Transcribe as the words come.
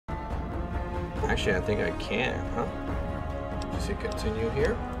Actually, I think I can, huh? Does it continue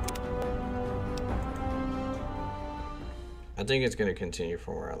here? I think it's gonna continue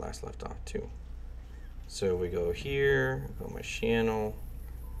from where I last left off too. So we go here, go my channel.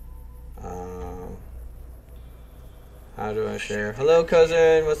 How do I share? Hello,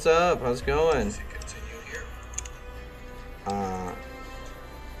 cousin. What's up? How's it going? I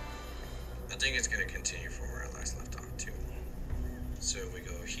think it's gonna continue from where I last left off too. So we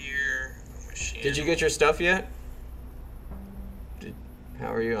go here. Go my channel. Did you get your stuff yet?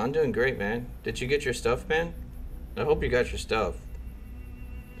 How are you? I'm doing great, man. Did you get your stuff, man? I hope you got your stuff.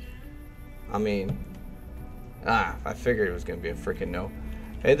 I mean, I figured it was gonna be a freaking no.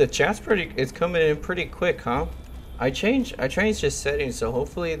 Hey, the chat's it's coming in pretty quick, huh? I changed the settings, so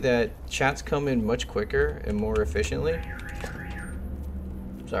hopefully that chat's come in much quicker and more efficiently.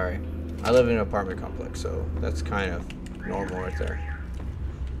 Sorry, I live in an apartment complex, so that's kind of normal right there.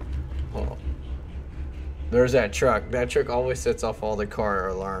 Oh, there's that truck. That truck always sets off all the car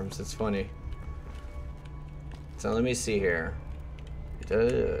alarms. It's funny. So let me see here. It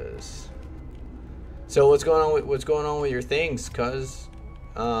does. So what's going on with your things, cuz?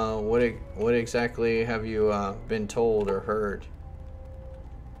 What exactly have you been told or heard?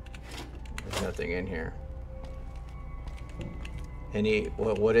 There's nothing in here.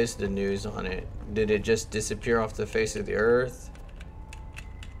 What is the news on it? Did it just disappear off the face of the earth?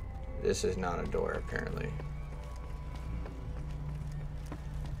 This is not a door, apparently.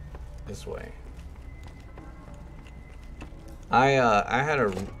 This way. I had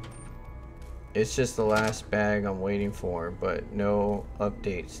a... It's just the last bag I'm waiting for, but no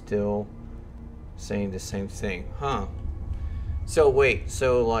update. Still saying the same thing. Huh. So wait,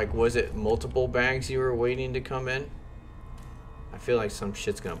 so like, was it multiple bags you were waiting to come in? I feel like some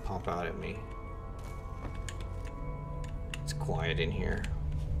shit's gonna pop out at me. It's quiet in here.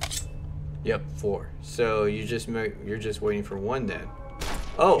 Yep, 4. So you're just waiting for 1 then.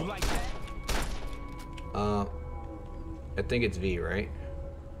 Oh. I think it's V, right?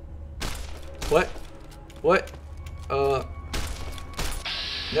 What? What?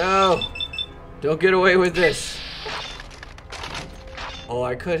 No! Don't get away with this! Oh,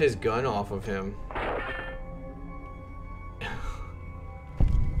 I cut his gun off of him.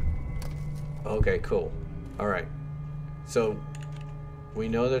 Okay, cool. Alright. So, we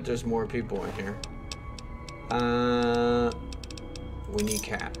know that there's more people in here. We need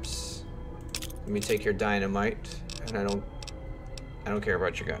caps. Let me take your dynamite. And I don't care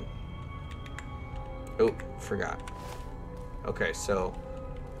about your gun. Oh, forgot. Okay, so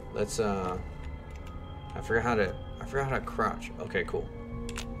let's I forgot how to crouch. Okay, cool.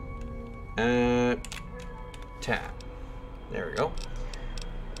 Tap. There we go.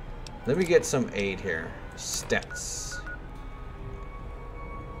 Let me get some aid here. Stats.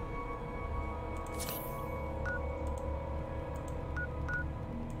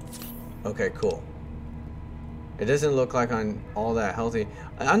 Okay, cool. It doesn't look like I'm all that healthy.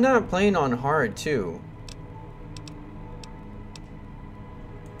 I'm not playing on hard too.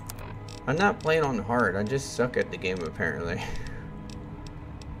 I'm not playing on hard. I just suck at the game apparently.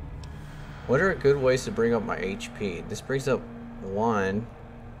 What are good ways to bring up my HP? This brings up 1.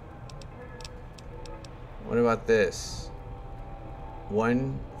 What about this?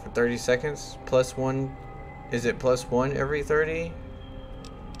 1 for 30 seconds? Plus 1? Is it plus 1 every 30?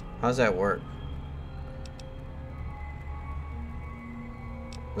 How's that work?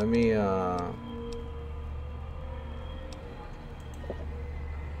 Let me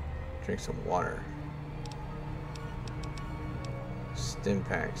drink some water. Stim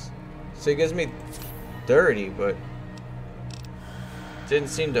packs. So it gives me 30, but didn't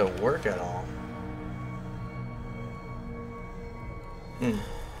seem to work at all.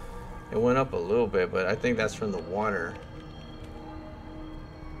 It went up a little bit, but I think that's from the water.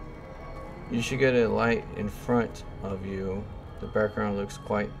 You should get a light in front of you. The background looks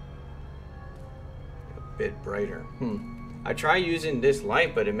quite a bit brighter. I try using this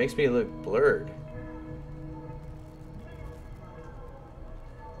light, but it makes me look blurred.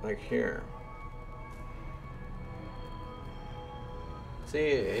 Like here.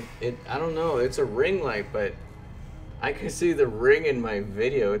 See, I don't know, it's a ring light, but I can see the ring in my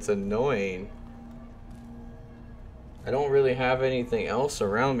video. It's annoying. I don't really have anything else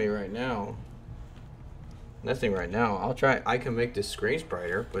around me right now. Nothing right now. I'll try. I can make the screens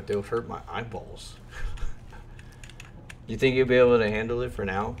brighter, but they'll hurt my eyeballs. You think you'll be able to handle it for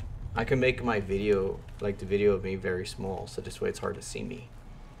now? I can make my video, like the video of me, very small, so this way it's hard to see me.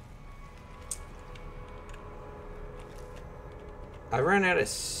 I ran out of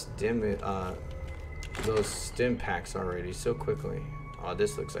those stim packs already so quickly. Oh,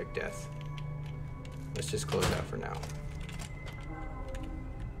 this looks like death. let's just close that for now.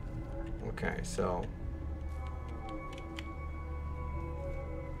 Okay, so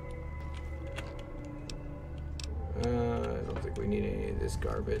I don't think we need any of this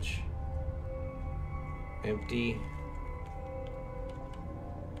garbage. Empty.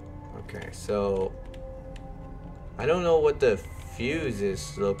 Okay, so I don't know what the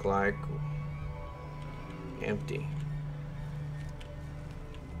fuses look like. Empty.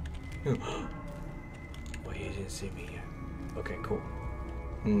 Oh, you didn't see me yet. Okay, cool.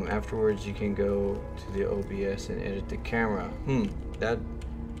 Afterwards, you can go to the OBS and edit the camera. That's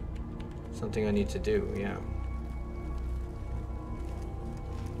something I need to do, yeah.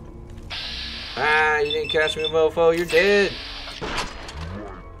 Ah, you didn't catch me, mofo. You're dead.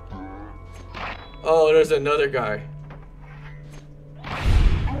 Oh, there's another guy.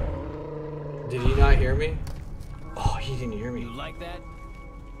 Did he not hear me? Oh, he didn't hear me. You like that?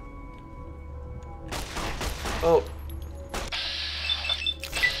 Oh.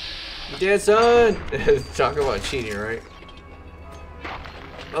 You dead, son. Talk about cheating, right?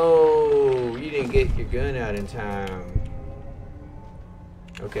 Oh, you didn't get your gun out in time.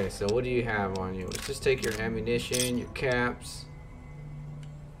 Okay, so what do you have on you? Let's just take your ammunition, your caps.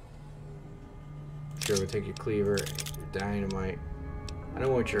 Sure, we'll take your cleaver, your dynamite. I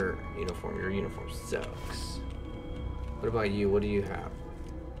don't want your uniform. Your uniform sucks. What about you? What do you have?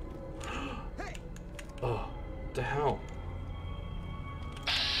 Oh, what the hell?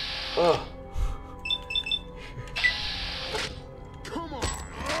 Oh. Come on.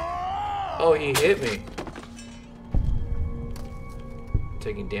 Oh, he hit me.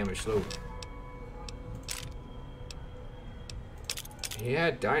 Taking damage slowly. He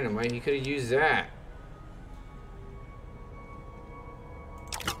had dynamite. He could have used that.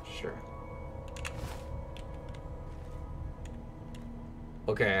 Sure.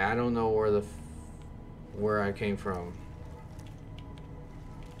 Okay, I don't know where I came from.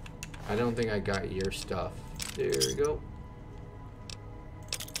 I don't think I got your stuff. There we go.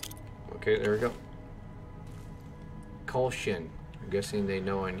 Okay, there we go. Caution. I'm guessing they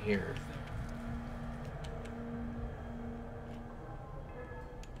know in here.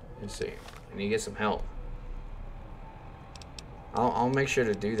 Let's see. I need to get some help. I'll make sure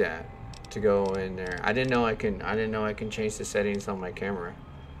to do that. To go in there. I didn't know I can change the settings on my camera.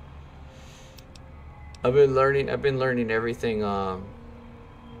 I've been learning everything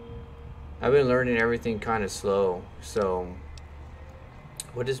I've been learning everything kind of slow. So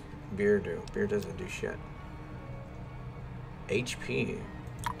what does beer do? Beer doesn't do shit. HP.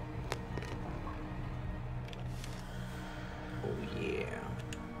 Oh yeah.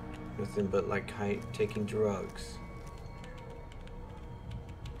 Nothing but like taking drugs.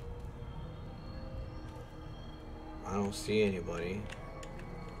 I don't see anybody.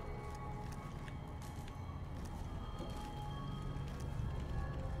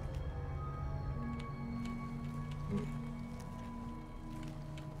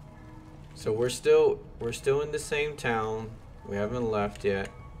 So we're still in the same town. We haven't left yet.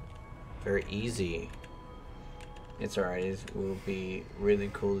 Very easy. It's alright. It will be really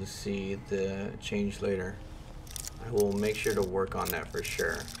cool to see the change later. I will make sure to work on that for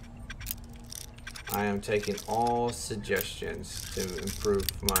sure. I am taking all suggestions to improve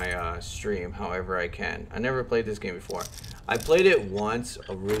my stream however I can. I never played this game before. I played it once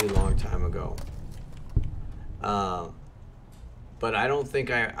a really long time ago. But I don't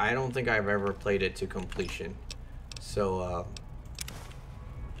think I've ever played it to completion. So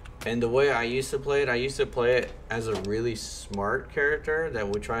and the way I used to play it as a really smart character that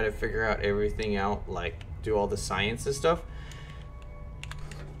would try to figure out everything out, like do all the science and stuff.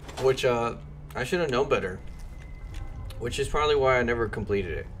 Which I should have known better. Which is probably why I never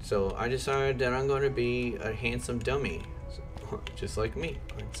completed it. So I decided that I'm going to be a handsome dummy, so, just like me.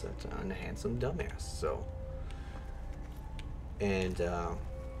 I'm a handsome dumbass. So. And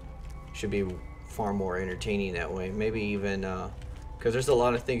should be far more entertaining that way. Maybe even because there's a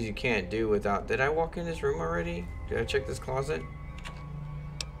lot of things you can't do without. Did I walk in this room already? Did I check this closet?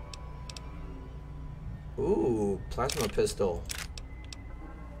 Ooh, plasma pistol.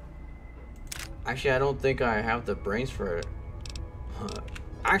 Actually, I don't think I have the brains for it.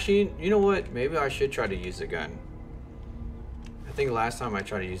 Actually, you know what? Maybe I should try to use a gun. I think last time I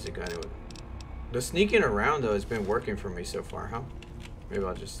tried to use a gun, the sneaking around though has been working for me so far, huh? Maybe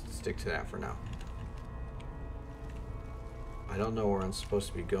I'll just stick to that for now. I don't know where I'm supposed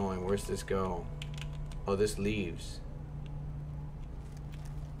to be going. Where's this go? Oh, this leaves.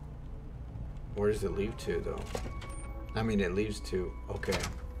 Where does it leave to though? I mean, it leaves to, okay.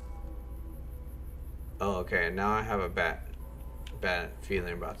 Oh, okay, now I have a bad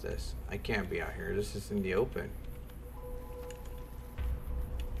feeling about this. I can't be out here. This is in the open.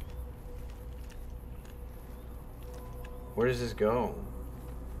 Where does this go?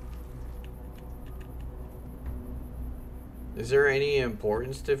 Is there any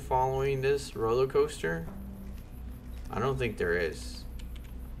importance to following this roller coaster? I don't think there is.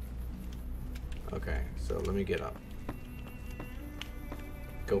 Okay, so let me get up.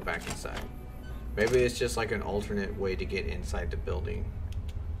 Go back inside. Maybe it's just like an alternate way to get inside the building,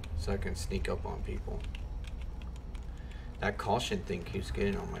 so I can sneak up on people. That caution thing keeps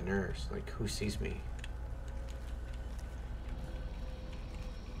getting on my nerves. Like, who sees me?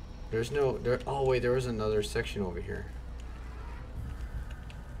 There's no... oh, wait, there was another section over here.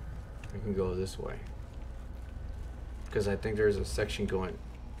 I can go this way. Because I think there's a section going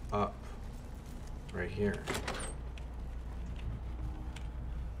up. Right here.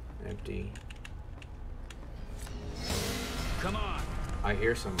 Empty. Come on. I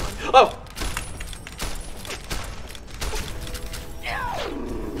hear somebody. Oh!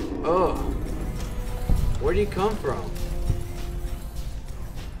 Oh! Where'd he come from?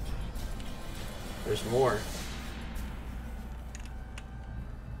 There's more.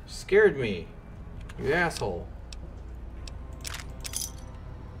 Scared me. You asshole.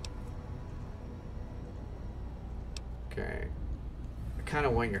 Okay. I kind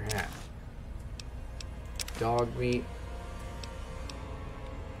of want your hat. Dog meat.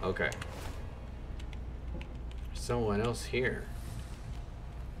 Okay. There's someone else here.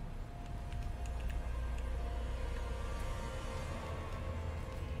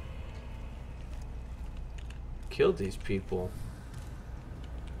 Killed these people.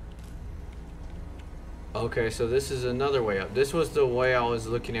 Okay, so this is another way up. This was the way I was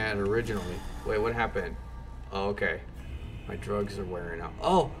looking at originally. Wait, what happened? Oh, okay. My drugs are wearing out.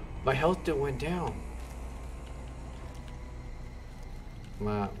 Oh, my health went down.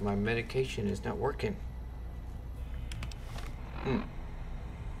 My medication is not working.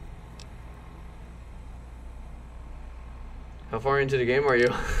 How far into the game are you?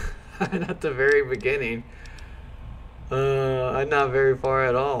 I'm at the very beginning. I'm not very far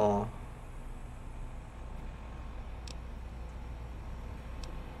at all.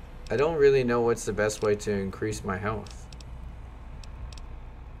 I don't really know what's the best way to increase my health.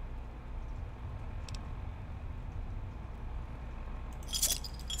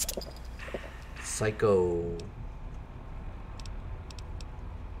 Psycho.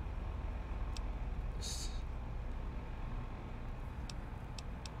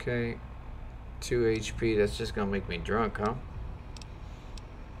 Okay. 2 HP, that's just gonna make me drunk, huh?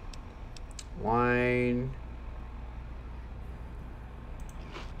 Wine.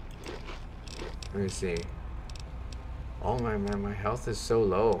 Let me see. Oh my man, my health is so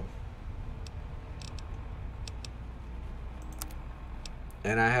low.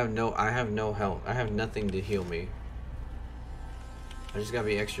 And I have no health. I have nothing to heal me. I just gotta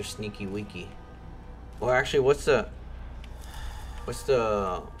be extra sneaky weaky. Well, actually, what's the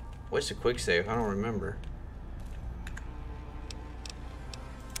quick save? I don't remember.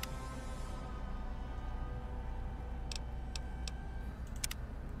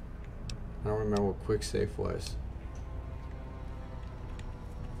 I don't remember what quick save was.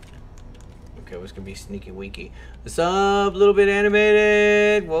 Okay, what's gonna be sneaky weaky? What's up, little bit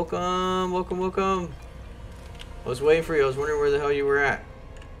animated? Welcome, welcome, welcome. I was waiting for you. I was wondering where the hell you were at.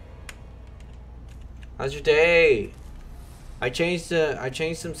 How's your day? I changed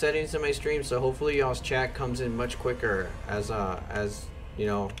some settings in my stream, so hopefully y'all's chat comes in much quicker as you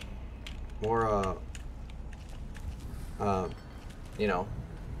know, more you know.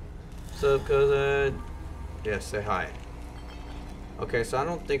 What's up, cousin? Yeah, say hi. Okay, so I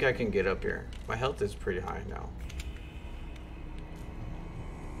don't think I can get up here. My health is pretty high now.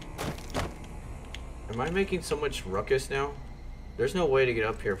 Am I making so much ruckus now? There's no way to get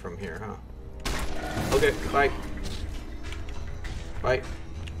up here from here, huh? Okay, bye. Bye.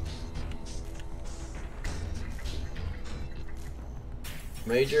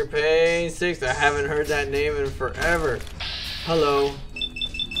 Major Pain 6. I haven't heard that name in forever. Hello.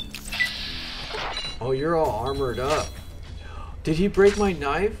 Oh, you're all armored up. Did he break my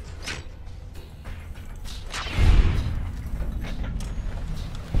knife?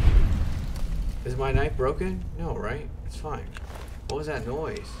 Is my knife broken? No, right? It's fine. What was that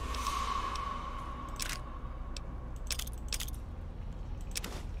noise?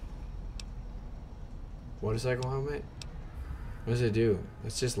 Motorcycle helmet? What does it do?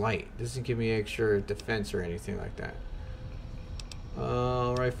 It's just light. It doesn't give me extra defense or anything like that.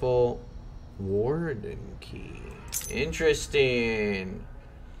 Rifle. Warden key. Interesting.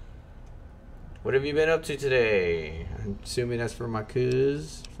 What have you been up to today? I'm assuming that's for my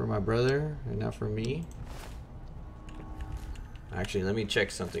cuz, for my brother, and not for me. Actually, let me check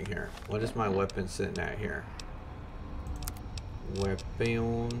something here. What is my weapon sitting at here?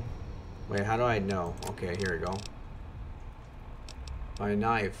 Weapon. Wait, how do I know? Okay, here we go. My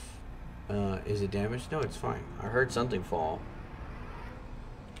knife. Is it damaged? No, it's fine. I heard something fall.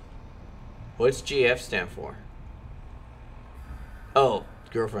 What's GF stand for? Oh,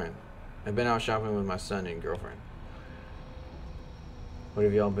 girlfriend. I've been out shopping with my son and girlfriend. What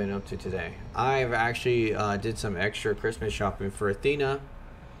have y'all been up to today? I've actually did some extra Christmas shopping for Athena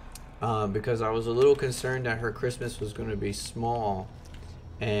because I was a little concerned that her Christmas was going to be small.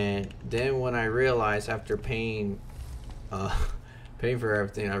 And then when I realized after paying for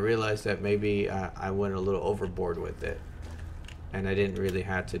everything, I realized that maybe I went a little overboard with it. And I didn't really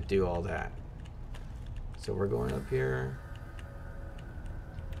have to do all that. So we're going up here.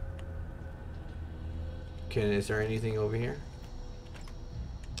 Is there anything over here?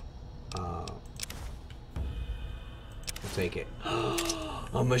 I'll take it.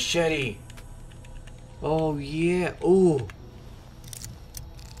 A machete. Oh yeah. Ooh.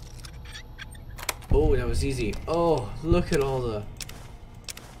 Oh, that was easy. Oh, look at all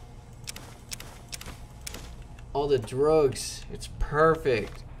the drugs. It's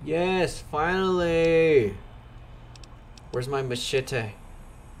perfect. Yes, finally. Where's my machete?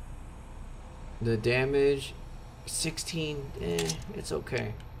 The damage 16. It's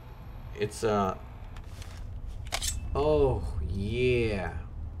okay. It's oh yeah,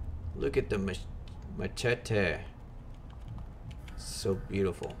 look at the machete, so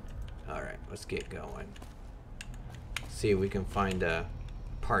beautiful. All right, let's get going. See if we can find the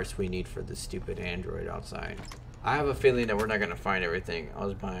parts we need for the stupid android outside. I have a feeling that we're not gonna find everything. I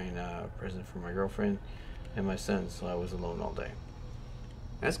was buying a present for my girlfriend and my son, so I was alone all day.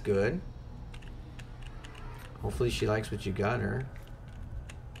 That's good. Hopefully she likes what you got her.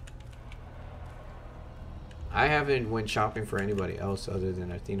 I haven't went shopping for anybody else other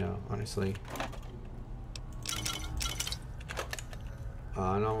than Athena, honestly.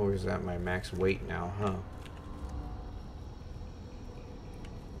 I'm always at my max weight now, huh?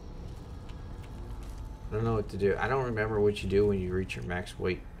 I don't know what to do. I don't remember what you do when you reach your max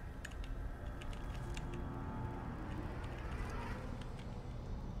weight.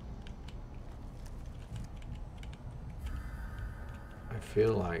 I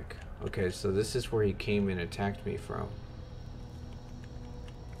feel like... Okay, so this is where he came and attacked me from.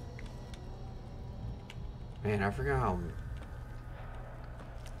 Man, I forgot how...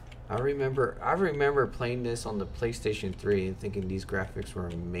 I remember playing this on the PlayStation 3 and thinking these graphics were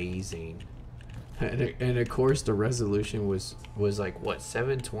amazing. And of course the resolution was like, what,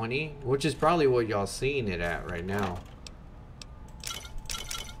 720? Which is probably what y'all seeing it at right now.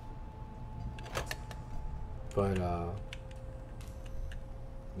 But,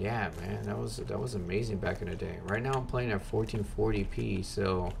 yeah, man, that was amazing back in the day. Right now I'm playing at 1440p,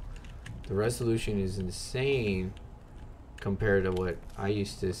 so the resolution is insane compared to what I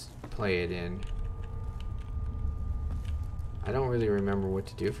used to play it in. I don't really remember what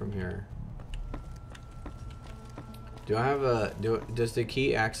to do from here. Do I have a... Does the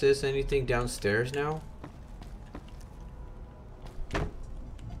key access anything downstairs now?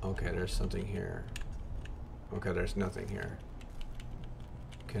 Okay, there's something here. Okay, there's nothing here.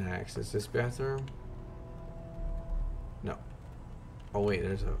 Can I access this bathroom? No. Oh wait,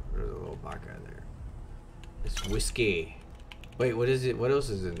 there's a little black guy there. It's whiskey. Wait, what is it? What else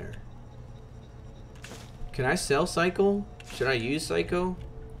is in there? Can I sell Psycho? Should I use Psycho?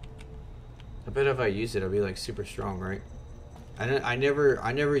 I bet if I use it, I'll be like super strong, right? I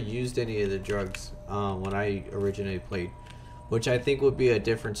never used any of the drugs when I originally played, which I think would be a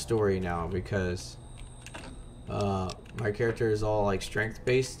different story now because my character is all like strength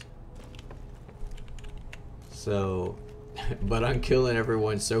based. So, but I'm killing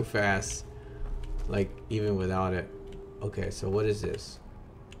everyone so fast, like even without it. Okay, so what is this?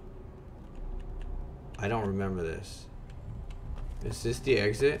 I don't remember this. Is this the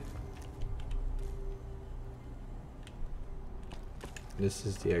exit? This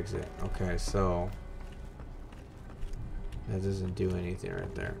is the exit. Okay, so that doesn't do anything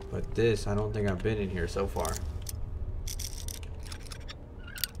right there. But this, I don't think I've been in here so far.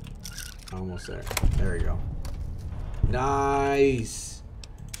 Almost there. There we go. Nice.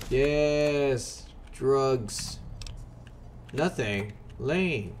 Yes. Drugs. Nothing.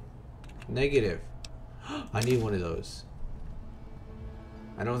 Lame. Negative. I need one of those.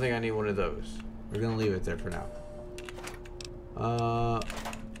 I don't think I need one of those. We're gonna leave it there for now.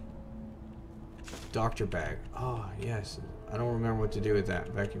 Doctor bag. Oh, yes. I don't remember what to do with that.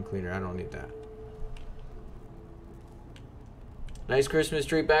 Vacuum cleaner. I don't need that. Nice Christmas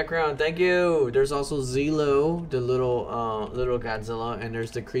tree background. Thank you. There's also Zelo, the little Godzilla, and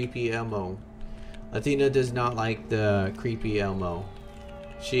there's the creepy Elmo. Athena does not like the creepy Elmo.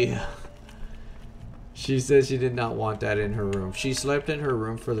 She says she did not want that in her room. She slept in her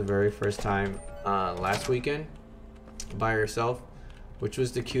room for the very first time last weekend by herself, which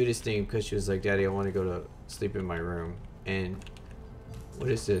was the cutest thing because she was like, "Daddy, I want to go to sleep in my room." And what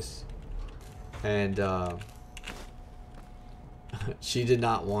is this? And she did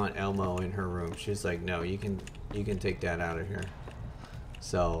not want Elmo in her room. She was like, "No, you can take that out of here."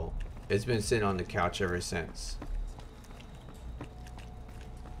 So it's been sitting on the couch ever since.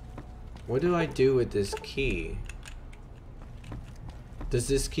 What do I do with this key? Does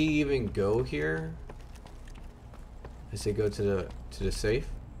this key even go here? Does it go to the safe?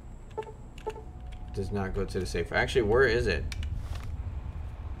 Does not go to the safe. Actually, where is it?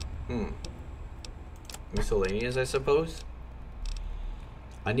 Miscellaneous, I suppose.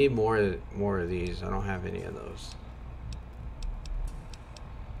 I need more of these. I don't have any of those.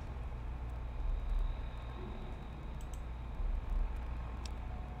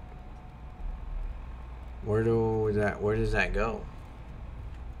 Where does that go?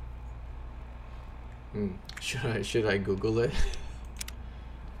 Should I Google it?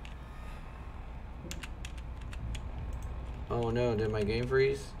 Oh no, did my game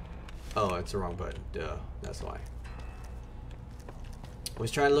freeze? Oh, it's the wrong button. Duh, that's why.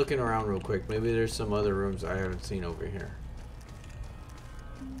 Let's try looking around real quick. Maybe there's some other rooms I haven't seen over here.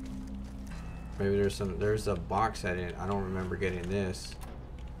 Maybe there's a box I don't remember getting this.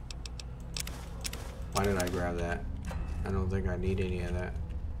 Why did I grab that? I don't think I need any of that.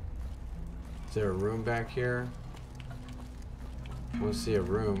 Is there a room back here? I want to see a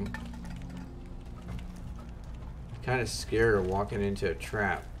room. Kind of scared of walking into a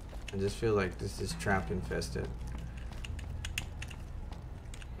trap. I just feel like this is trap infested.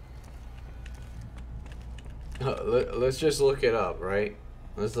 Let's just look it up, right?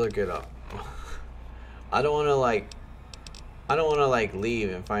 Let's look it up. I don't want to like leave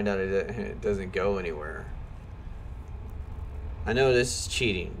and find out it doesn't go anywhere. I know this is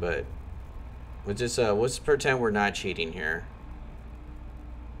cheating, but let's pretend we're not cheating here.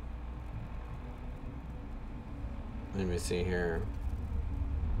 Let me see here.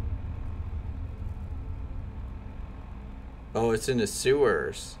 Oh, it's in the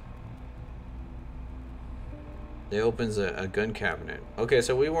sewers. It opens a gun cabinet. Okay,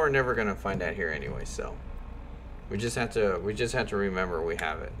 so we were never gonna find that here anyway, so we just have to remember we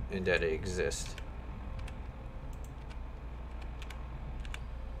have it and that it exists.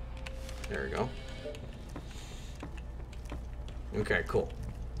 There we go. Okay, cool.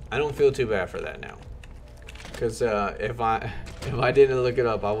 I don't feel too bad for that now. Cause if I didn't look it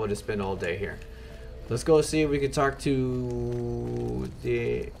up, I would have spent all day here. Let's go see if we can talk to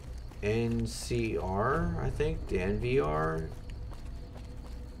the NCR, I think, the NVR.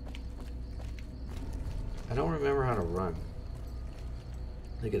 I don't remember how to run.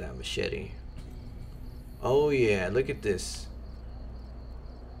 Look at that machete. Oh yeah, look at this.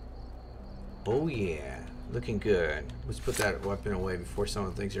 Oh yeah, looking good. Let's put that weapon away before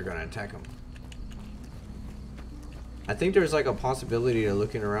someone thinks you're gonna attack them. I think there's like a possibility of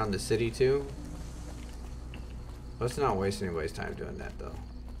looking around the city too. Let's not waste anybody's time doing that though.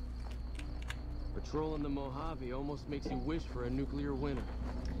 Patrolling the Mojave almost makes you wish for a nuclear winter.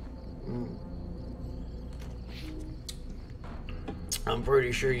 I'm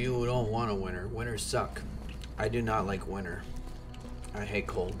pretty sure you don't want a winter. Winters suck. I do not like winter. I hate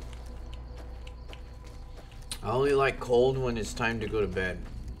cold. I only like cold when it's time to go to bed.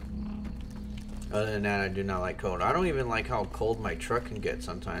 Other than that, I do not like cold. I don't even like how cold my truck can get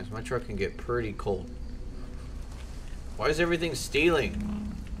sometimes. My truck can get pretty cold. Why is everything stealing?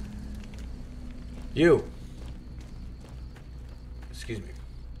 You. Excuse me.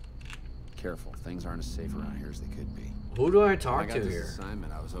 Careful, things aren't as safe around here as they could be. Who do I talk When I to got this here?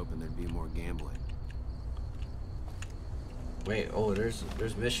 assignment, I was hoping there'd be more gambling. Wait, oh, there's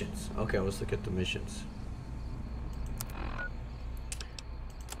missions. Okay, let's look at the missions.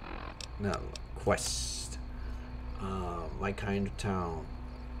 No, quest. My kind of town.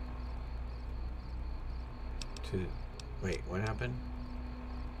 Wait, what happened?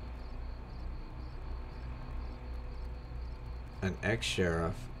 An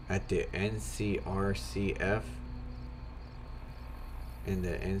ex-sheriff at the NCRCF. In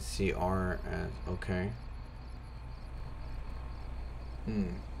the NCR, okay.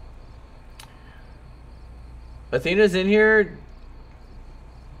 Athena's in here.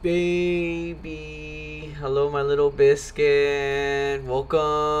 Baby. Hello, my little biscuit.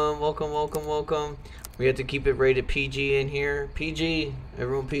 Welcome, welcome, welcome, welcome. We have to keep it rated PG in here. PG.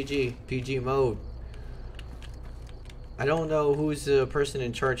 Everyone PG. PG mode. I don't know who's the person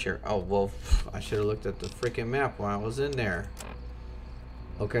in charge here. Oh, well, I should have looked at the freaking map while I was in there.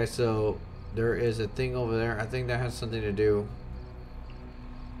 Okay, so there is a thing over there. I think that has something to do.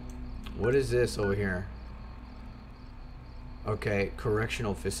 What is this over here? Okay,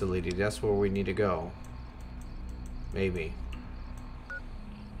 correctional facility. That's where we need to go. Maybe.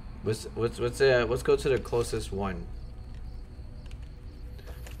 Let's go to the closest one.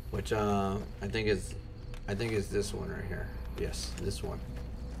 Which I think is this one right here. Yes, this one.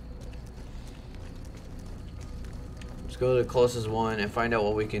 Let's go to the closest one and find out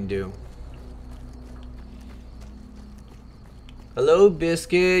what we can do. Hello,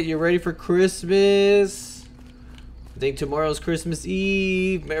 Biscuit. You ready for Christmas? I think tomorrow's Christmas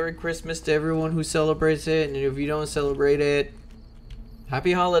Eve. Merry Christmas to everyone who celebrates it, and if you don't celebrate it,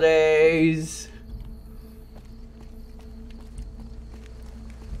 Happy Holidays.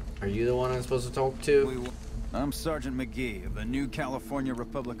 Are you the one I'm supposed to talk to? I'm Sergeant McGee of the New California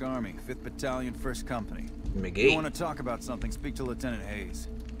Republic Army, 5th Battalion, 1st Company. McGee? If you want to talk about something, speak to Lieutenant Hayes.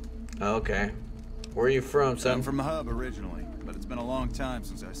 Okay. Where are you from, son? I'm from the hub originally, but it's been a long time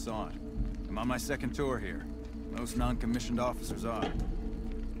since I saw it. I'm on my 2nd tour here. Most non-commissioned officers are.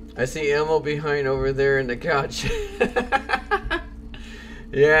 I see ammo behind over there in the couch.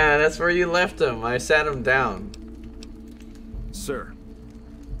 Yeah, that's where you left him. I sat him down. Sir.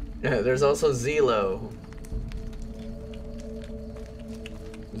 Yeah, there's also Zelo.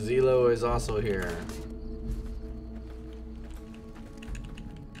 Zelo is also here.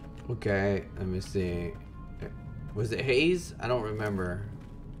 Okay, let me see. Was it Hayes? I don't remember.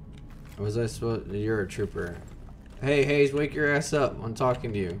 Or was I supposed? You're a trooper. Hey, Hayes, wake your ass up. I'm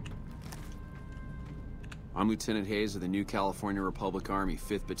talking to you. I'm Lieutenant Hayes of the New California Republic Army,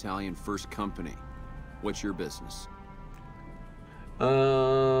 5th Battalion, 1st Company. What's your business?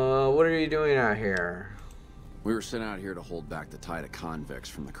 What are you doing out here? We were sent out here to hold back the tide of convicts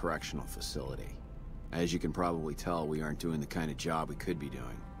from the correctional facility. As you can probably tell, we aren't doing the kind of job we could be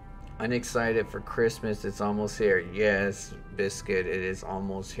doing. I'm excited for Christmas. It's almost here. Yes, Biscuit, it is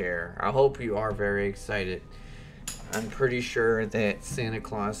almost here. I hope you are very excited. I'm pretty sure that Santa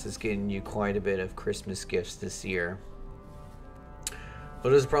Claus is getting you quite a bit of Christmas gifts this year.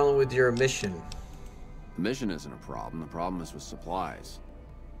 What is the problem with your mission? The mission isn't a problem. The problem is with supplies.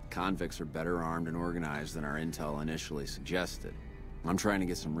 Convicts are better armed and organized than our intel initially suggested. I'm trying to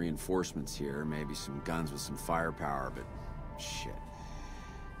get some reinforcements here, maybe some guns with some firepower, but shit.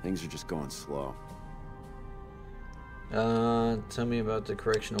 Things are just going slow. Tell me about the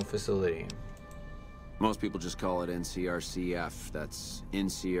correctional facility. Most people just call it NCRCF. That's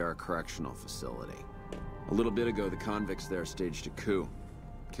NCR Correctional Facility. A little bit ago, the convicts there staged a coup.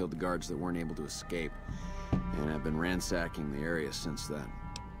 Killed the guards that weren't able to escape. And I've been ransacking the area since then.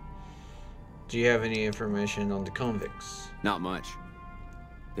 Do you have any information on the convicts? Not much.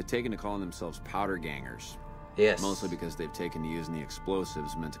 They've taken to calling themselves powder gangers. Yes. Mostly because they've taken to using the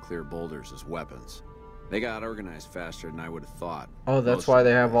explosives meant to clear boulders as weapons. They got organized faster than I would have thought. Oh, that's why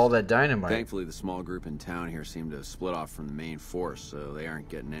they have all that dynamite. Thankfully, the small group in town here seem to have split off from the main force, so they aren't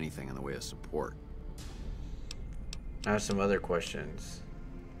getting anything in the way of support. I have some other questions.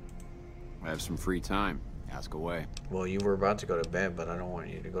 I have some free time. Ask away. Well, you were about to go to bed, but I don't want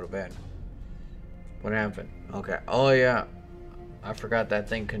you to go to bed. What happened? Okay. Oh, yeah. I forgot that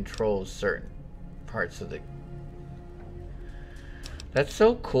thing controls certain parts of the... That's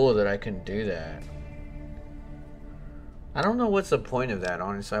so cool that I can do that. I don't know what's the point of that,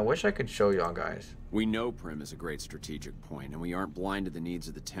 honestly. I wish I could show y'all guys. We know Prim is a great strategic point, and we aren't blind to the needs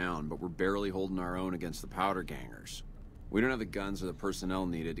of the town, but we're barely holding our own against the powder gangers. We don't have the guns or the personnel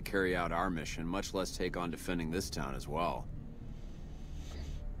needed to carry out our mission, much less take on defending this town as well.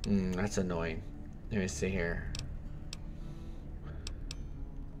 That's annoying. Let me see here.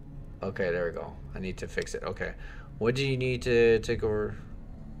 Okay, there we go. I need to fix it. Okay. What do you need to take over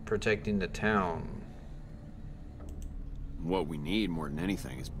protecting the town? What we need more than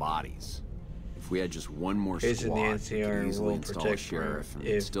anything is bodies. If we had just one more Case squad, in the we NCR could easily will install a protect sheriff and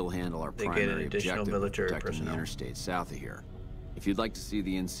if still handle our they get primary additional objective of military protecting personnel. the interstate south of here. If you'd like to see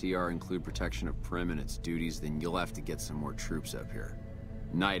the NCR include protection of Prim and its duties, then you'll have to get some more troops up here.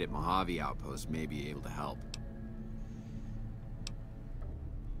 Knight at Mojave Outpost may be able to help.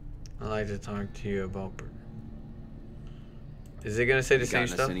 I'd like to talk to you about... Is it gonna say the same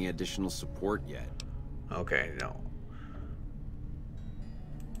Gotten us stuff? any additional support yet? Okay, no.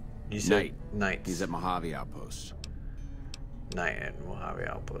 You said Knight. He's at Mojave Outpost. Knight at Mojave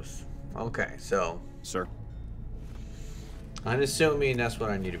Outpost. Okay, so Sir? I'm assuming that's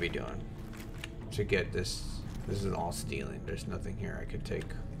what I need to be doing. to get this. This is all stealing. There's nothing here I could take.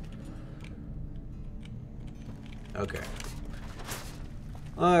 Okay.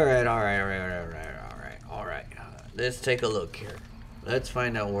 Alright. Let's take a look here. Let's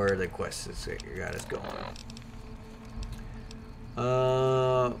find out where the quest is got us going.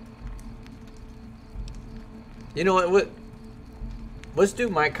 You know what? Let's do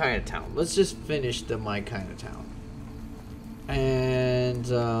my kind of town. Let's just finish the my kind of town. And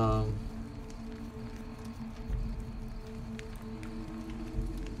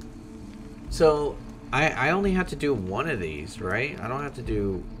so I only have to do one of these, right? I don't have to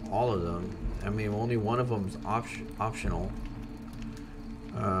do all of them. I mean, only one of them's optional.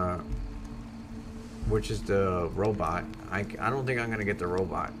 Which is the robot. I don't think I'm gonna get the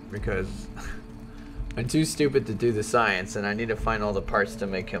robot because I'm too stupid to do the science, and I need to find all the parts to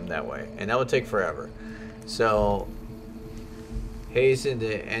make him that way, and that would take forever. So Hayes and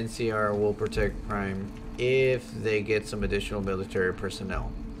the NCR will protect Prime if they get some additional military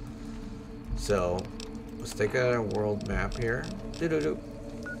personnel. So let's take a world map here.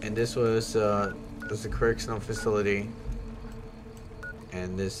 And this was the correctional facility,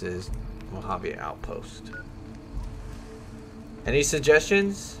 and this is Mojave Outpost. Any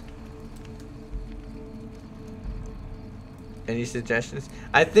suggestions? Any suggestions?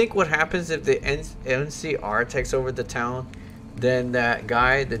 I think what happens if the NCR takes over the town, then that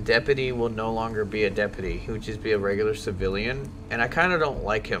guy, the deputy, will no longer be a deputy. He would just be a regular civilian. And I kind of don't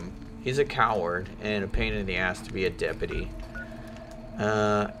like him. He's a coward and a pain in the ass to be a deputy.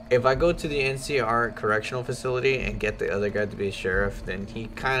 If I go to the NCR correctional facility and get the other guy to be a sheriff, then he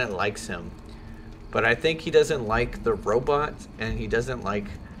kind of likes him. But I think he doesn't like the robot, and he doesn't like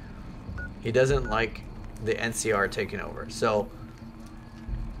the NCR taking over. So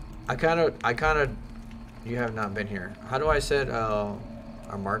I kind of you have not been here. How do I set our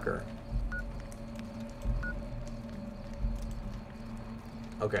marker?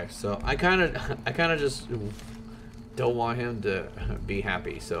 Okay, so I kind of just don't want him to be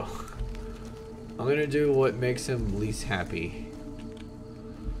happy, so I'm gonna do what makes him least happy.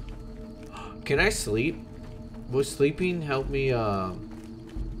 Can I sleep? Will sleeping help me?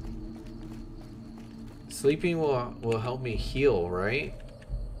 Sleeping will help me heal, right?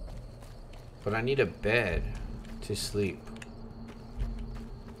 But I need a bed to sleep.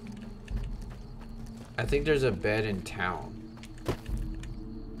 I think there's a bed in town.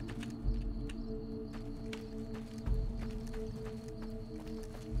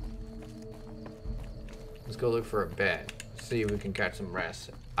 Let's go look for a bed. See if we can catch some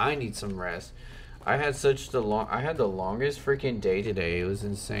rest. I need some rest. I had the longest freaking day today. It was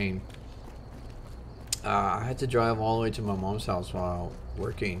insane. I had to drive all the way to my mom's house while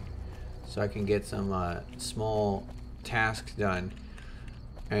working, so I can get some small tasks done.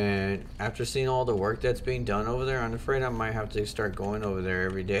 And after seeing all the work that's being done over there, I'm afraid I might have to start going over there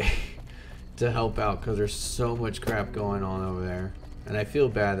every day to help out, because there's so much crap going on over there. And I feel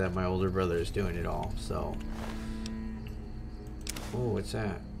bad that my older brother is doing it all, so. Oh, what's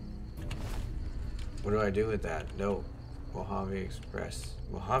that? What do I do with that? No. Mojave Express.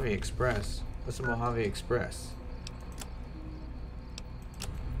 Mojave Express? What's a Mojave Express?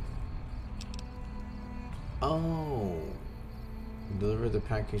 Oh. Deliver the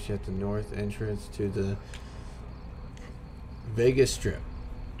package at the north entrance to the Vegas Strip.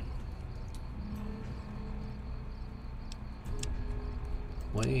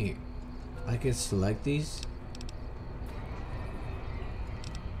 Wait, I can select these?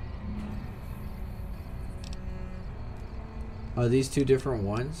 Are these two different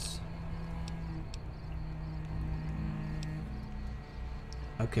ones?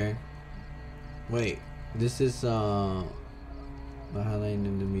 Okay. Wait, this is the highlight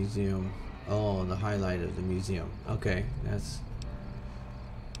in the museum. Oh, the highlight of the museum. Okay, that's.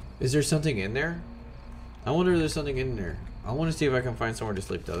 Is there something in there? I wonder if there's something in there. I want to see if I can find somewhere to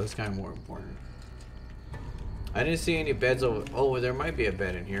sleep, though. That's kind of more important. I didn't see any beds over. Oh, there might be a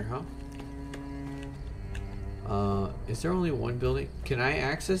bed in here, huh? Is there only one building? Can I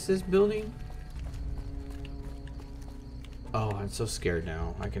access this building? Oh, I'm so scared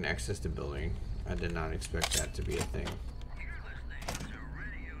now. I can access the building. I did not expect that to be a thing.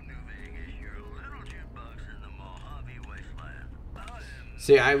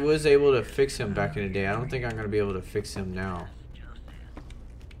 See, I was able to fix him back in the day. I don't think I'm going to be able to fix him now.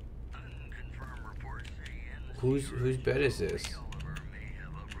 Whose bed is this?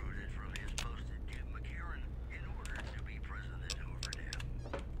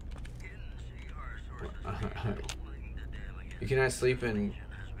 You cannot sleep in...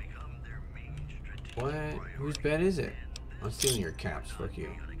 What? Whose bed is it? I'm stealing your caps. Fuck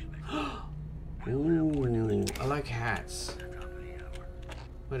you. Ooh, I like hats.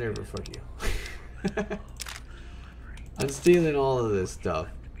 Whatever, fuck you. I'm stealing all of this stuff.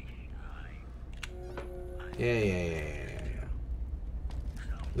 Yeah.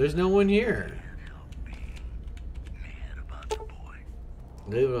 There's no one here.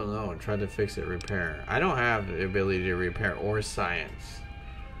 Leave it alone. Try to fix it. Repair. I don't have the ability to repair or science.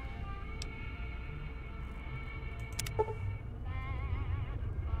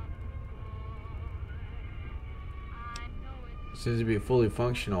 Seems to be fully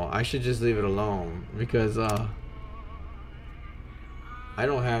functional. I should just leave it alone because I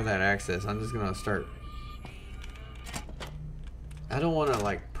don't have that access. I'm just gonna start. I don't want to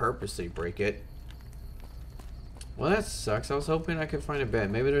like purposely break it. Well, that sucks. I was hoping I could find a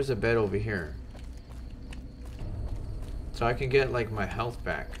bed. Maybe there's a bed over here, so I can get like my health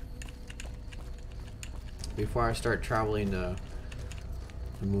back before I start traveling the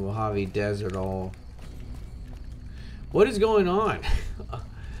Mojave Desert all. What is going on?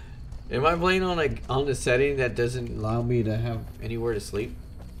 Am I playing on the setting that doesn't allow me to have anywhere to sleep?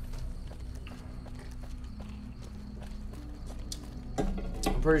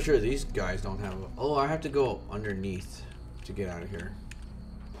 I'm pretty sure these guys don't have. Oh, I have to go underneath to get out of here.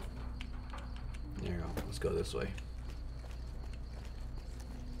 There you go. Let's go this way.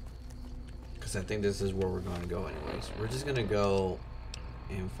 Because I think this is where we're going to go anyways. We're just going to go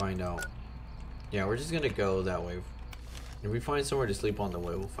and find out. Yeah, we're just going to go that way. If we find somewhere to sleep on the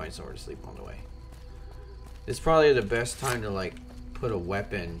way, we'll find somewhere to sleep on the way. It's probably the best time to like put a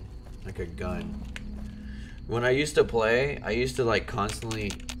weapon, like a gun. When I used to play, I used to like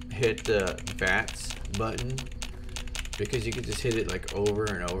constantly hit the VATS button because you could just hit it like over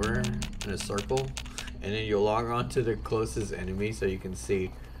and over in a circle, and then you'll log on to the closest enemy so you can see.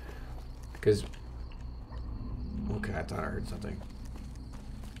 Because okay, I thought I heard something.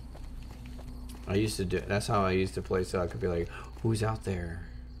 I used to do. That's how I used to play, so I could be like, "Who's out there?"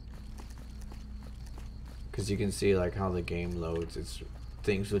 Because you can see like how the game loads. It's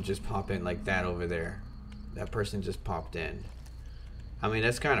things will just pop in like that over there. That person just popped in. I mean,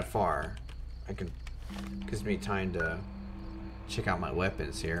 that's kind of far. I can gives me time to check out my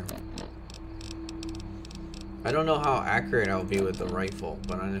weapons here. I don't know how accurate I'll be with the rifle,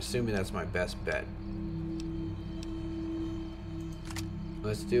 but I'm assuming that's my best bet.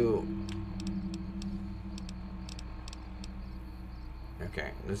 Let's do.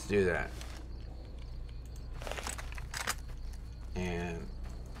 Okay, let's do that. And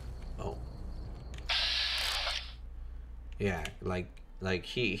oh, yeah, like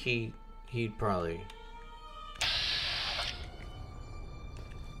he'd probably.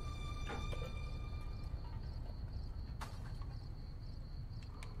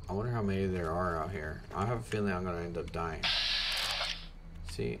 I wonder how many there are out here. I have a feeling I'm gonna end up dying.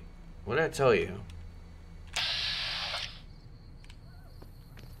 See, what did I tell you?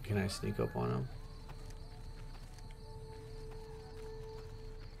 Can I sneak up on him?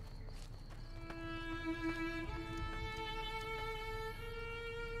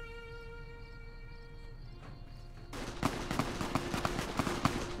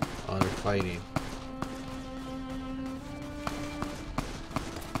 Oh, they're fighting.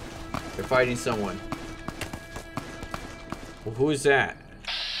 They're fighting someone. Well, who is that?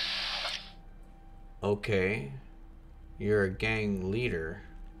 Okay. You're a gang leader.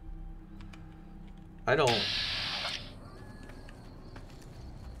 I don't.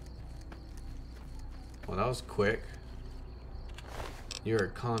 Well, that was quick. You're a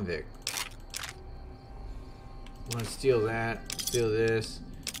convict. I want to steal that, steal this,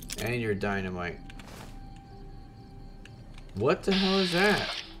 and your dynamite. What the hell is that?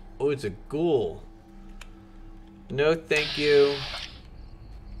 Oh, it's a ghoul. No, thank you.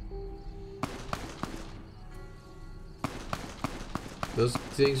 Those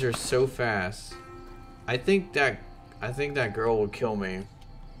things are so fast. I think that girl will kill me.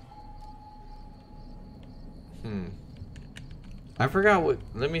 I forgot what.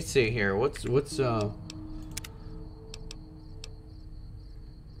 Let me see here. What's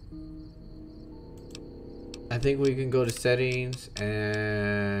I think we can go to settings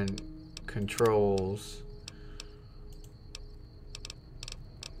and controls.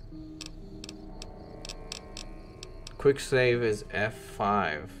 Quick save is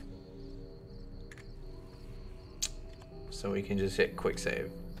F5. So we can just hit quick save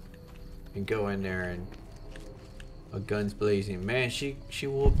and go in there and a guns blazing. Man, she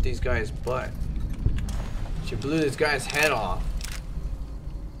whooped these guys' butt. She blew this guy's head off.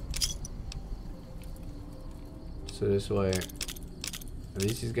 So this way, at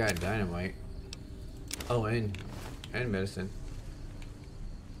least he's got dynamite. Oh, and medicine.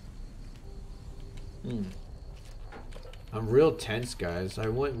 I'm real tense, guys. I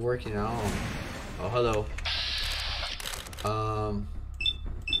went working out. Oh, hello.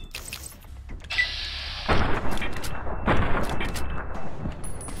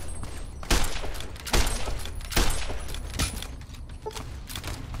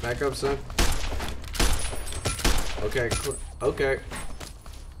 Back up, son. Okay, okay.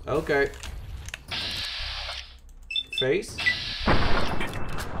 Okay. Face?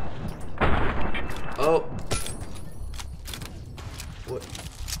 Oh. What?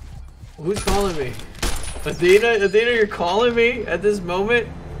 Who's calling me? Athena? Athena, you're calling me at this moment?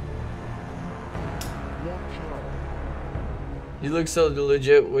 You look so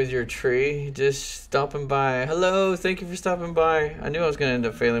legit with your tree. Just stopping by. Hello, thank you for stopping by. I knew I was gonna end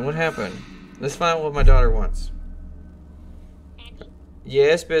up failing. What happened? Let's find out what my daughter wants.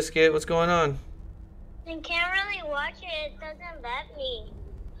 Yes, Biscuit, what's going on? I can't really watch it. It doesn't let me.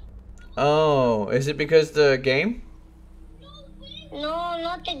 Oh, is it because the game? No,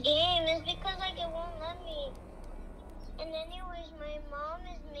 not the game. It's because like it won't let me. And anyways, my mom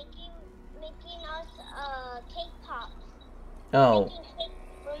is making us cake pops. Oh.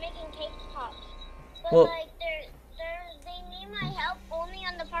 We're making cake pops. But Well, like they need my help only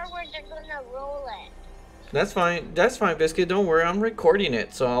on the part where they're gonna roll it. that's fine. That's fine, Biscuit. Don't worry. I'm recording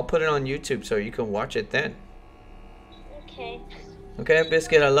it, so I'll put it on YouTube so you can watch it then. Okay. Okay,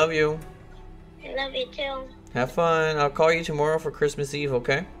 Biscuit, I love you. I love you too. Have fun. I'll call you tomorrow for Christmas Eve,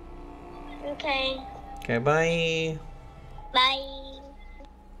 okay? Okay. Okay, bye. Bye.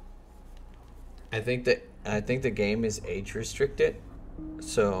 I think the game is age restricted,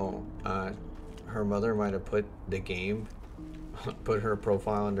 so her mother might have put her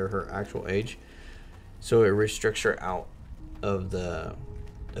profile under her actual age, so it restricts her out of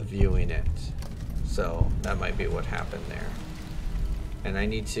viewing it. So that might be what happened there. And I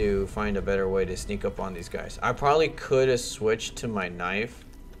need to find a better way to sneak up on these guys. I probably could have switched to my knife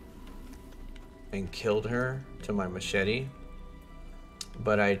and killed her to my machete,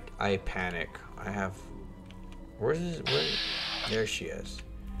 but I panic. I have, where? There she is.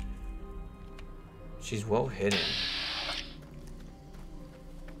 She's well hidden.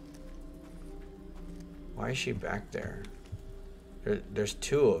 Why is she back there? There's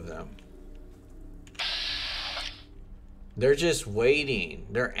two of them. They're just waiting.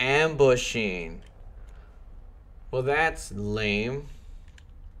 They're ambushing. Well, that's lame.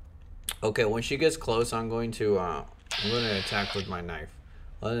 Okay, when she gets close, I'm going to attack with my knife.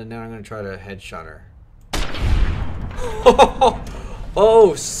 Other than that, I'm going to try to headshot her.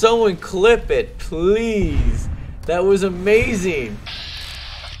 Oh, someone clip it, please. That was amazing.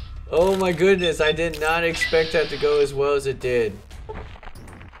 Oh my goodness, I did not expect that to go as well as it did.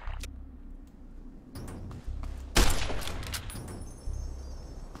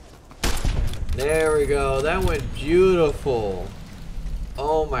 There we go. That went beautiful.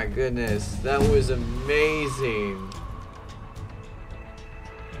 Oh my goodness. That was amazing.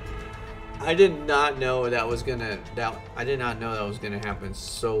 I did not know that was gonna happen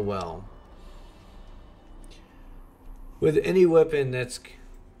so well. With any weapon that's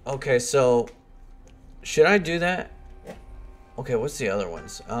okay, so should I do that? Okay, what's the other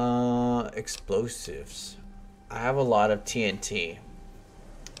ones? Explosives. I have a lot of TNT.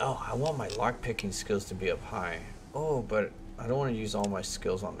 Oh, I want my lockpicking skills to be up high. Oh, but I don't want to use all my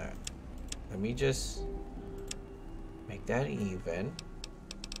skills on that. Let me just make that even.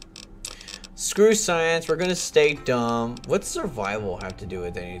 Screw science, we're gonna stay dumb. What's survival have to do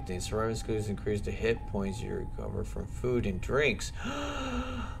with anything? Survival skills increase the hit points you recover from food and drinks.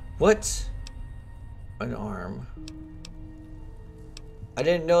 What? An arm. I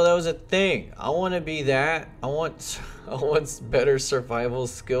didn't know that was a thing. I want to be that. I want better survival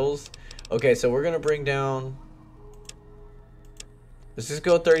skills. Okay, so we're gonna bring down. Let's just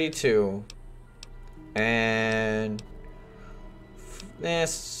go 32. And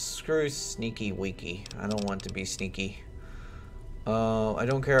screw sneaky weaky. I don't want to be sneaky. I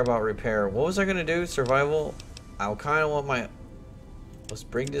don't care about repair. What was I gonna do? Survival. I kind of want my. Let's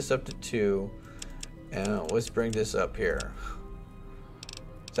bring this up to 2, and let's bring this up here.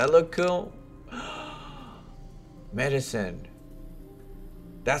 Does that look cool? Medicine.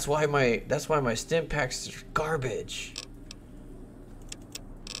 That's why my stim packs are garbage.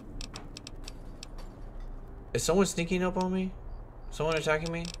 Is someone sneaking up on me? Someone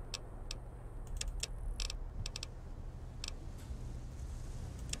attacking me?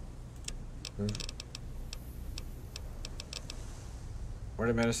 Where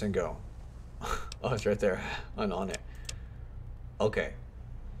did medicine go? Oh, it's right there. I'm on it. Okay.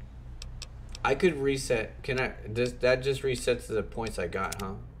 I could reset. Can I? That just resets the points I got,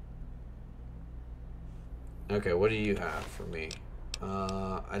 huh? Okay, what do you have for me?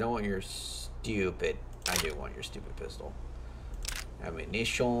 I don't want your stupid... I do want your stupid pistol.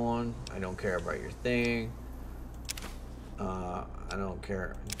 Ammunition. I don't care about your thing. I don't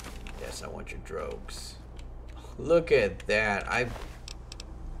care. Yes, I want your drugs. Look at that. That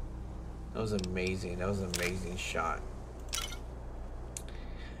was amazing. That was an amazing shot.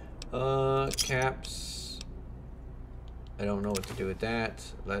 Caps. I don't know what to do with that.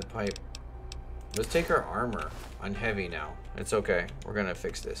 Lead pipe. Let's take our armor on heavy now. It's okay. We're gonna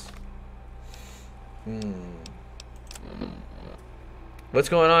fix this. What's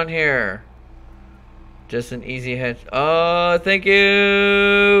going on here? Just an easy head. Oh, thank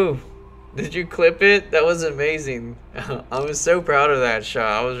you. Did you clip it? That was amazing. I was so proud of that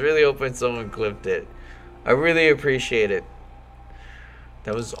shot. I was really hoping someone clipped it. I really appreciate it.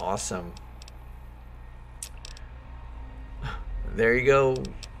 That was awesome. There you go.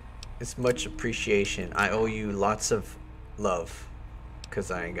 It's much appreciation. I owe you lots of love.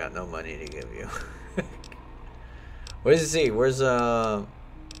 Because I ain't got no money to give you. What does it see? Where's I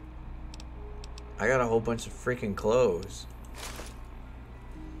got a whole bunch of freaking clothes.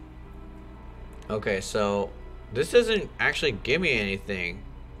 Okay, so this doesn't actually give me anything.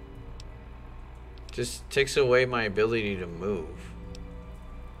 Just takes away my ability to move.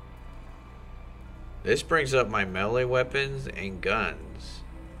 This brings up my melee weapons and guns.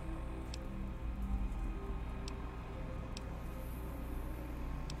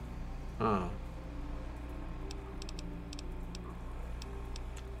 Huh.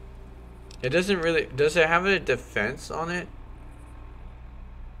 It doesn't really... Does it have a defense on it?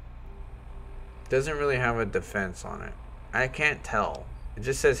 Doesn't really have a defense on it. I can't tell. It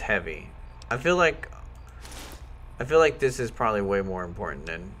just says heavy. I feel like this is probably way more important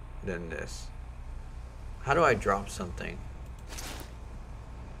than this. How do I drop something?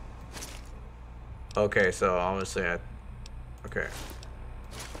 Okay, so obviously okay.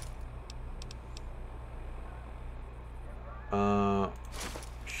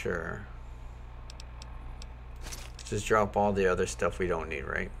 Sure. Just drop all the other stuff we don't need,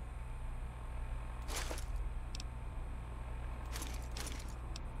 right?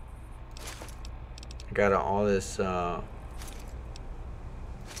 I got all this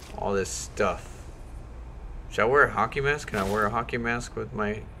stuff. Should I wear a hockey mask? Can I wear a hockey mask with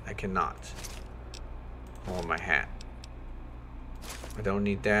my... I cannot. Oh, my hat. I don't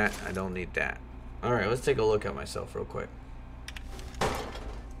need that. I don't need that. Alright, let's take a look at myself real quick.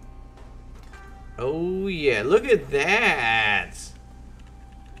 Oh, yeah. Look at that.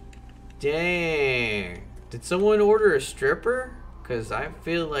 Dang. Did someone order a stripper? Because I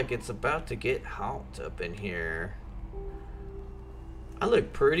feel like it's about to get hot up in here. I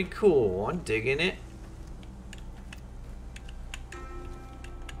look pretty cool. I'm digging it.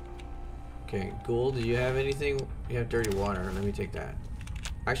 Okay, Ghoul, do you have anything? You have dirty water. Let me take that.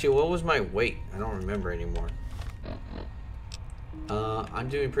 Actually, what was my weight? I don't remember anymore. I'm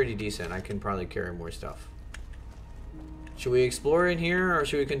doing pretty decent. I can probably carry more stuff. Should we explore in here or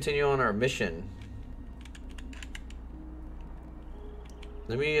should we continue on our mission?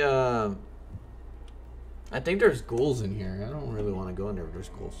 Let me, I think there's ghouls in here. I don't really want to go in there if there's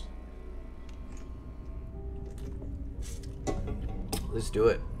ghouls. Let's do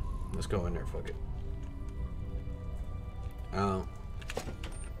it. Let's go in there, fuck it.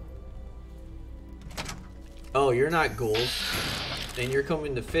 Oh, you're not ghouls. And you're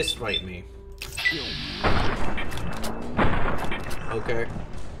coming to fist fight me. Okay.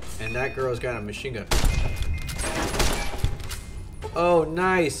 And that girl's got a machine gun. Oh,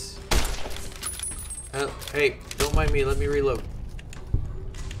 nice. Hey, don't mind me. Let me reload.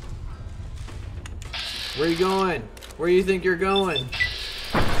 Where are you going? Where do you think you're going?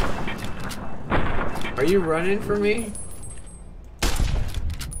 Are you running for me?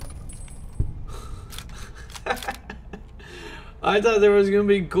 I thought there was gonna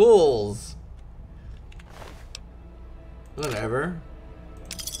be ghouls. Whatever.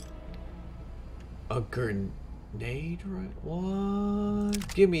 A grenade, right?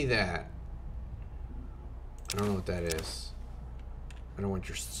 What? Give me that. I don't know what that is. I don't want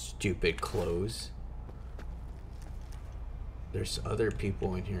your stupid clothes. There's other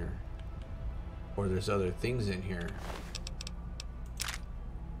people in here. Or there's other things in here.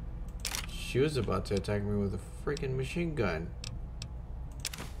 She was about to attack me with a freaking machine gun.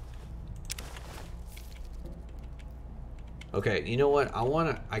 Okay, you know what?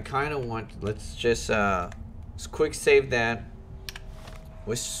 I kind of want, let's just quick save that.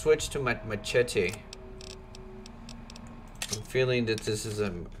 Let's switch to my machete. I'm feeling that this is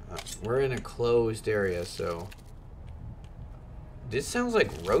we're in a closed area, so. This sounds like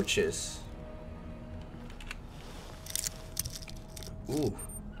roaches. Ooh.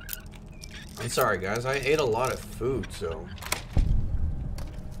 I'm sorry, guys. I ate a lot of food, so.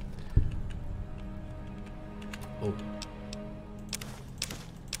 Oh.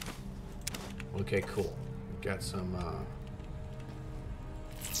 Okay, cool. Got some,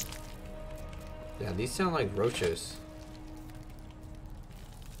 yeah, these sound like roaches.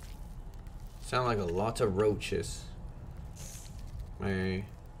 Sound like a lot of roaches. Hey.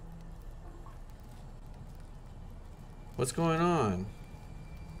 What's going on?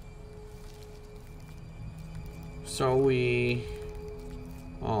 So we...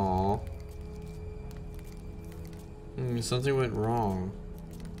 Aw. Something went wrong.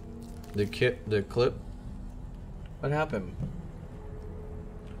 The clip? What happened?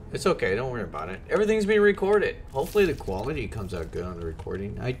 It's okay, don't worry about it. Everything's being recorded. Hopefully the quality comes out good on the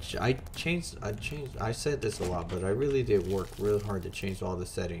recording. I said this a lot, but I really did work really hard to change all the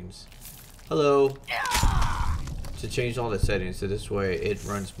settings. Hello. To change all the settings so this way it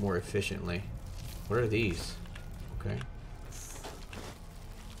runs more efficiently. What are these? Okay.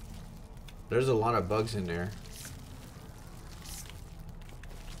 There's a lot of bugs in there.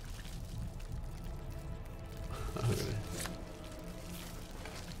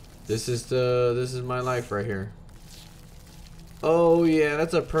 This is my life right here. Oh yeah,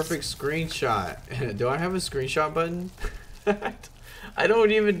 that's a perfect screenshot. Do I have a screenshot button? I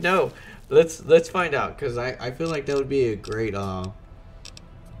don't even know. Let's find out, because I feel like that would be a great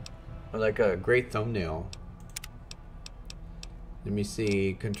like a great thumbnail. Let me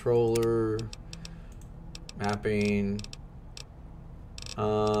see. Controller mapping.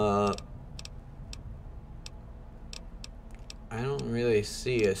 I don't really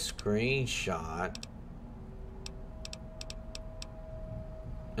see a screenshot.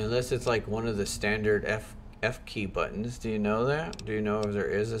 Unless it's like one of the standard F key buttons. Do you know that? Do you know if there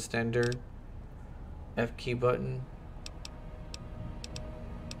is a standard F key button?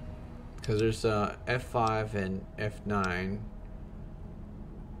 Because there's F5 and F9.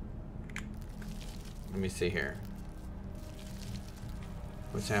 Let me see here.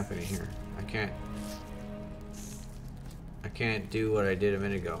 What's happening here? I can't do what I did a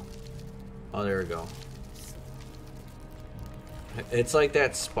minute ago. Oh, there we go. It's like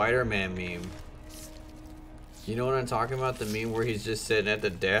that Spider-Man meme. You know what I'm talking about? The meme where he's just sitting at the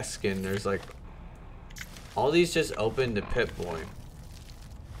desk and there's like... all these just open to Pip-Boy.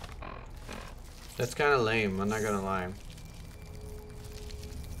 That's kind of lame, I'm not gonna lie.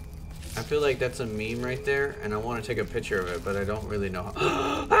 I feel like that's a meme right there and I want to take a picture of it, but I don't really know how...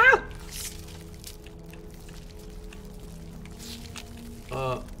 Ah!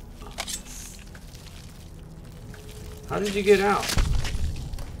 How did you get out?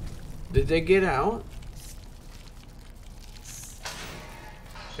 Did they get out?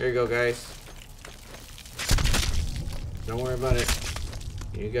 Here you go, guys. Don't worry about it.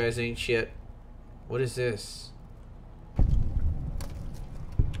 You guys ain't shit. What is this?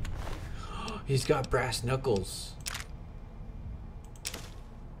 He's got brass knuckles.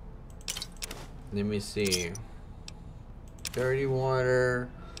 Let me see. Dirty water.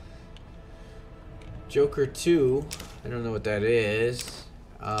 Joker 2. I don't know what that is.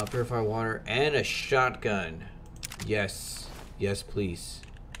 Purified water and a shotgun. Yes. Yes, please.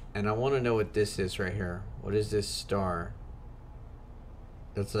 And I want to know what this is right here. What is this star?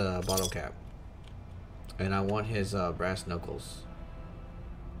 That's a bottle cap. And I want his brass knuckles.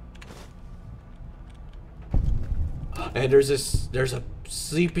 And there's a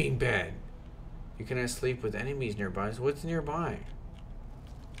sleeping bed. You cannot sleep with enemies nearby. So what's nearby?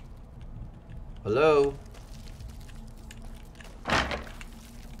 Hello?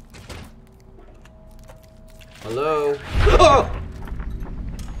 Hello? Oh!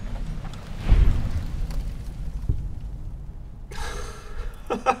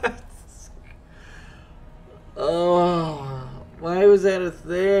 Oh, why was that a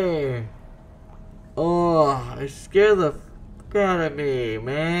thing? Oh, it scared the fuck out of me,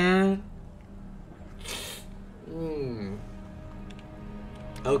 man.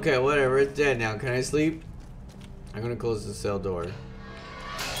 Okay, whatever, it's dead now. Can I sleep? I'm gonna close the cell door.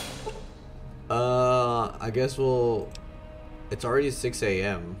 I guess it's already 6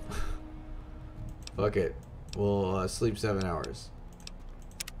 a.m. Fuck it. We'll sleep 7 hours.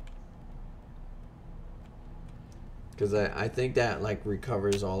 Because I think that like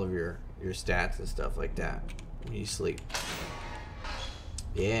recovers all of your stats and stuff like that when you sleep.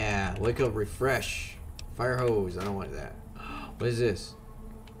 Yeah, wake up, refresh. Fire hose, I don't want that. What is this?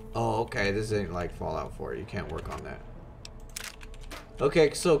 Oh, okay, this ain't like Fallout 4. You can't work on that.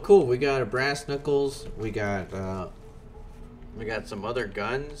 Okay, so cool. We got a brass knuckles. We got some other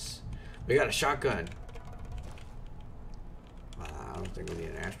guns. We got a shotgun. don't think we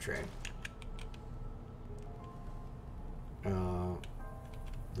need an ashtray.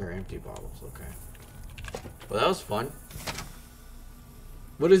 They're empty bottles, okay. Well, that was fun.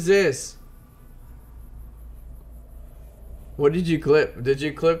 What is this? What did you clip? Did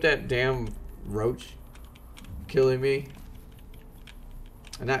you clip that damn roach killing me?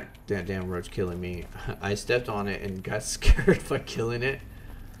 Not that damn roach killing me. I stepped on it and got scared by killing it.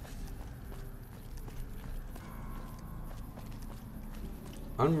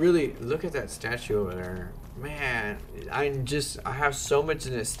 I'm really, look at that statue over there. Man, I have so much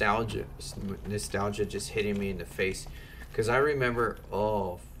nostalgia just hitting me in the face. Because I remember,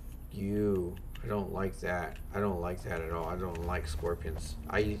 oh, I don't like that. I don't like that at all. I don't like scorpions.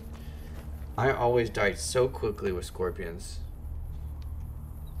 I always died so quickly with scorpions.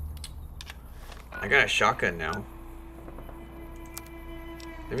 I got a shotgun now.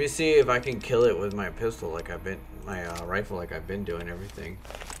 Let me see if I can kill it with my pistol like I've been, my rifle like I've been doing everything.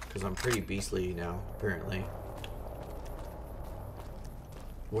 Because I'm pretty beastly now, apparently.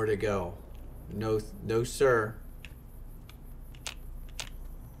 Where'd it go? No sir.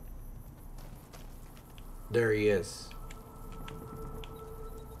 There he is.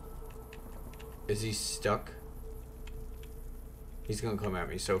 Is he stuck? He's gonna come at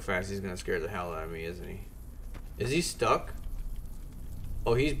me so fast, he's gonna scare the hell out of me, isn't he? Is he stuck?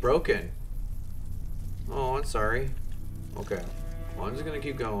 Oh, he's broken. Oh, I'm sorry. Okay. Well, I'm just gonna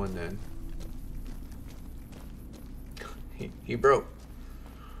keep going then. He broke.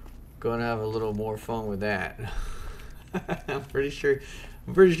 Gonna have a little more fun with that. I'm pretty sure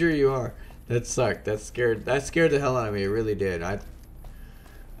you are. That sucked. That scared the hell out of me. It really did. I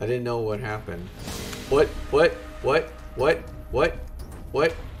didn't know what happened. What?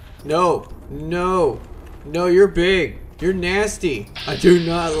 No, you're big. You're nasty. I do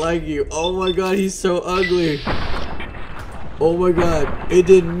not like you. Oh my god, he's so ugly. Oh my god, it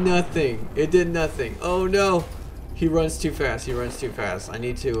did nothing. It did nothing. Oh no. He runs too fast. He runs too fast. I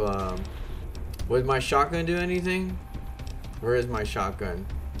need to, would my shotgun do anything? Where is my shotgun?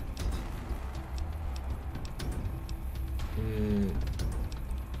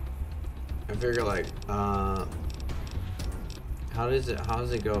 I figure like, how does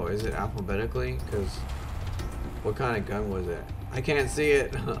it go? Is it alphabetically? Because what kind of gun was it? I can't see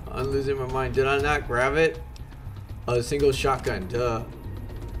it. I'm losing my mind. Did I not grab it? A single shotgun. Duh.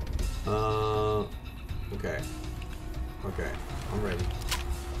 Okay. Okay. I'm ready.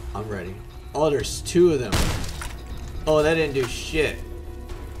 I'm ready. Oh, there's two of them. Oh, that didn't do shit.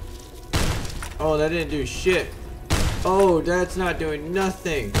 Oh, that didn't do shit. Oh, that's not doing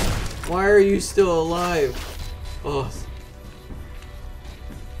nothing. Why are you still alive? Oh.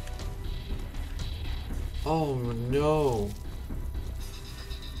 Oh no.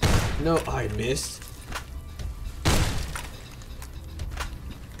 No, I missed.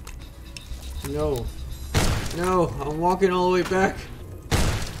 No. No, I'm walking all the way back.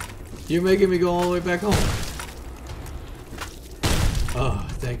 You're making me go all the way back home. Oh,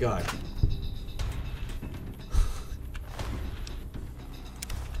 thank God.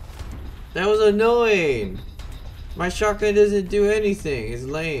 That was annoying. My shotgun doesn't do anything. It's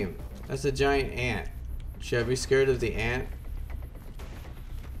lame. That's a giant ant. Should I be scared of the ant?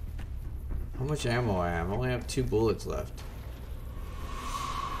 How much ammo I have? I only have 2 bullets left.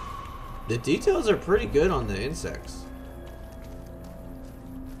 The details are pretty good on the insects.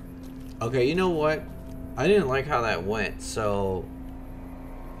 Okay, you know what? I didn't like how that went, so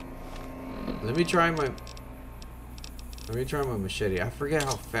let me try my machete. I forget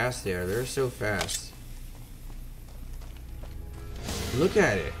how fast they are. They're so fast. Look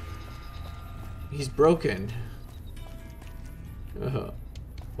at it. He's broken. Well,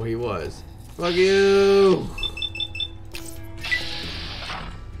 he was. Fuck you!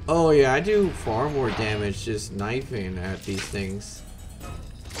 Oh yeah, I do far more damage just knifing at these things.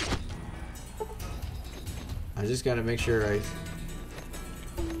 I just gotta make sure I...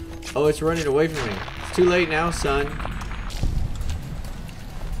 Oh, it's running away from me. It's too late now, son.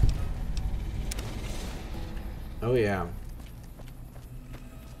 Oh yeah.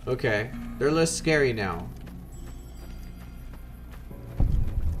 Okay, they're less scary now.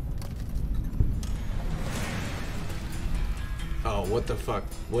 Oh, what the fuck?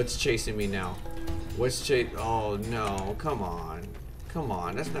 What's chasing me now? Oh no, come on. Come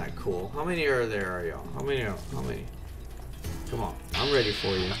on, that's not cool. How many are there, are y'all? How many? Come on, I'm ready for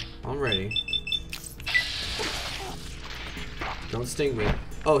you. I'm ready. Don't sting me.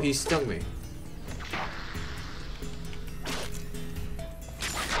 Oh, he stung me.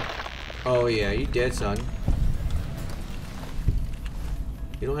 Oh yeah, you dead, son.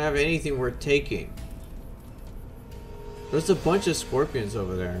 You don't have anything worth taking. There's a bunch of scorpions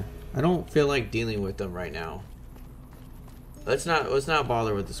over there. I don't feel like dealing with them right now. Let's not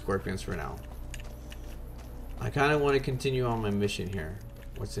bother with the scorpions for now. I kind of want to continue on my mission here.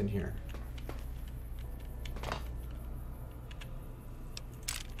 What's in here?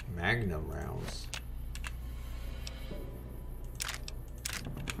 Magnum rounds.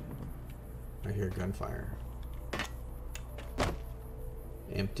 I hear gunfire.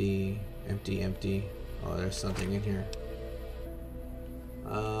 Empty, empty, empty. Oh, there's something in here.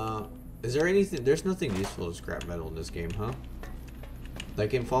 Is there anything? There's nothing useful to scrap metal in this game, huh?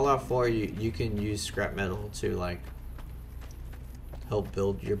 Like in Fallout 4, you can use scrap metal to like help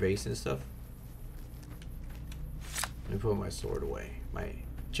build your base and stuff. Let me put my sword away. My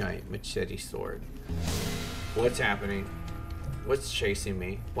giant machete sword. What's happening? What's chasing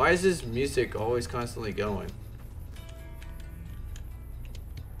me? Why is this music always constantly going?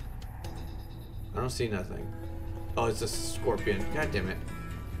 I don't see nothing. Oh, it's a scorpion. God damn it.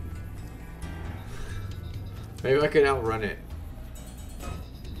 Maybe I can outrun it.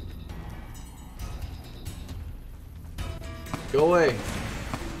 Go away.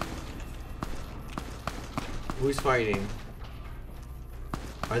 Who's fighting?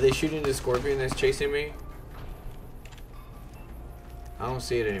 Are they shooting the scorpion that's chasing me? I don't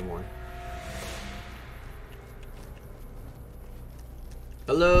see it anymore.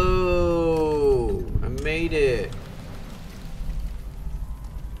 Hello! I made it.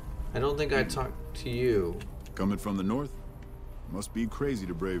 I don't think I talked to you. Coming from the north? Must be crazy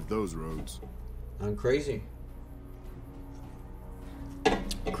to brave those roads. I'm crazy.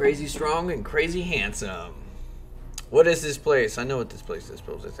 Crazy strong and crazy handsome. What is this place? I know what this place is,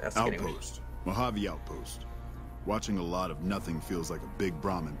 but let's ask anyway. Outpost. Mojave Outpost. Watching a lot of nothing feels like a big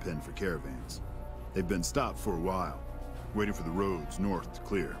Brahmin pen for caravans. They've been stopped for a while, waiting for the roads north to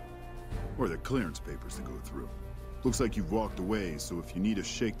clear. Or the clearance papers to go through. Looks like you've walked away, so if you need to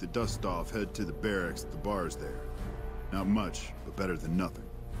shake the dust off, head to the barracks at the bars there. Not much, but better than nothing.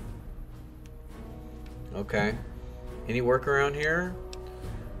 Okay. Any work around here?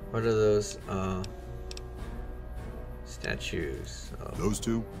 What are those, statues? Oh. Those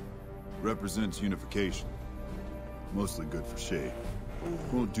two? Represents unification. Mostly good for shade.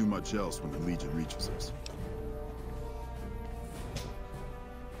 Won't do much else when the Legion reaches us.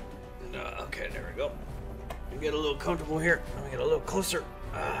 Okay, there we go. Get a little comfortable here. Let me get a little closer.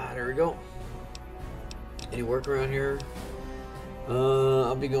 There we go. Any work around here?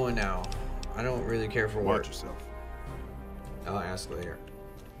 I'll be going now. I don't really care for work. Watch yourself. I'll ask later.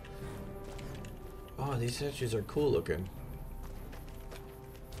 Oh, these statues are cool looking.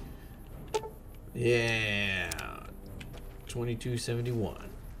 Yeah. 2271.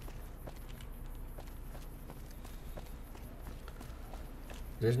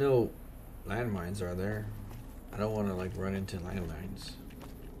 There's no landmines, are there? I don't want to like run into landmines.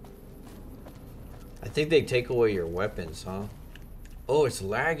 I think they take away your weapons, huh? Oh, it's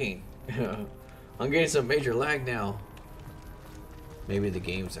lagging. I'm getting some major lag now. Maybe the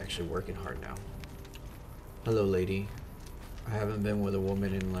game's actually working hard now. Hello, lady. I haven't been with a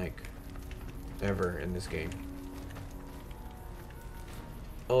woman in like ever in this game.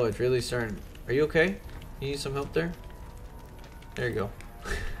 Oh, it's really starting. Are you okay? You need some help there? There you go.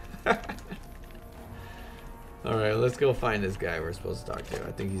 Alright, let's go find this guy we're supposed to talk to.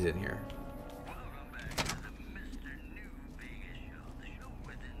 I think he's in here.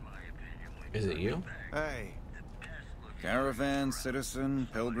 Is it you? Hey. Caravan, citizen,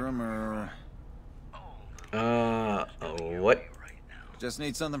 pilgrim, or... What? Just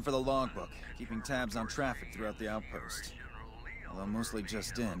need something for the logbook. Keeping tabs on traffic throughout the outpost. Although mostly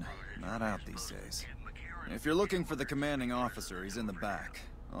just in, not out these days. If you're looking for the commanding officer, he's in the back.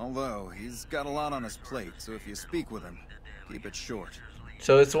 Although, he's got a lot on his plate, so if you speak with him, keep it short.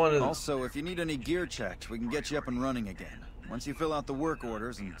 So it's one of the... Also, if you need any gear checked, we can get you up and running again. Once you fill out the work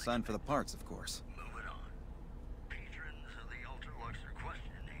orders and sign for the parts, of course.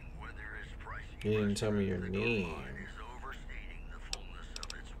 You didn't tell me your name.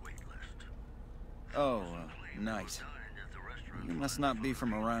 Oh, Knight. You must not be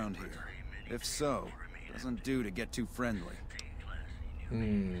from around here. If so, doesn't do to get too friendly.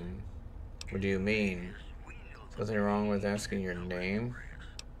 What do you mean? Something wrong with asking your name?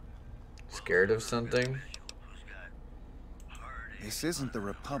 Scared of something? This isn't the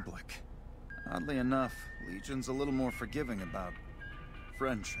Republic. Oddly enough, Legion's a little more forgiving about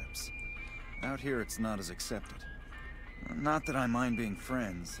friendships. Out here, it's not as accepted. Not that I mind being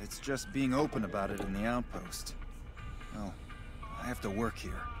friends, it's just being open about it in the outpost. Well, I have to work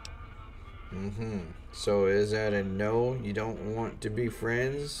here. So is that a no? You don't want to be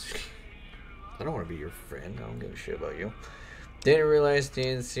friends? I don't want to be your friend. I don't give a shit about you. Didn't realize the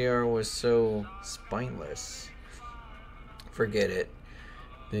NCR was so spineless. Forget it.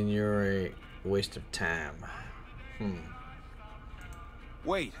 Then you're a waste of time.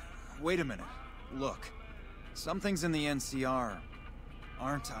 Wait a minute. Look, some things in the NCR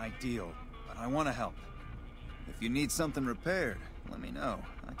aren't ideal, but I want to help. If you need something repaired, let me know.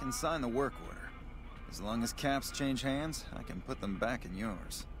 I can sign the work order. As long as caps change hands, I can put them back in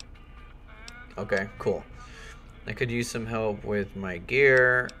yours. Okay, cool. I could use some help with my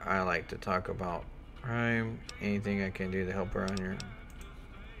gear. I like to talk about Prime. Anything I can do to help around here.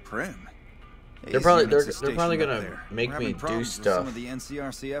 Prim? They're probably gonna make me do stuff. Some of the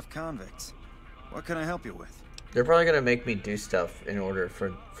NCRCF convicts. What can I help you with? They're probably gonna make me do stuff in order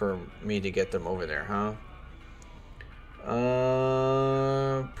for me to get them over there, huh?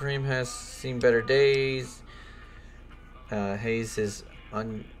 Prim has seen better days. Hayes is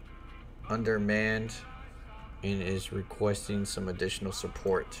undermanned and is requesting some additional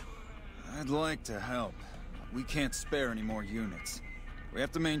support. I'd like to help. We can't spare any more units. We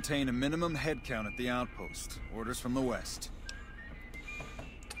have to maintain a minimum headcount at the outpost. Orders from the west.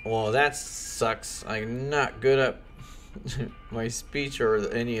 Well, that sucks. I'm not good at my speech or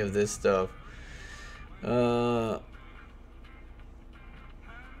any of this stuff. Let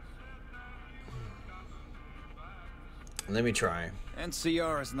me try.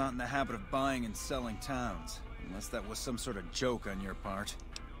 NCR is not in the habit of buying and selling towns, unless that was some sort of joke on your part.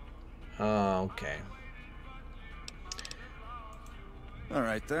 Okay.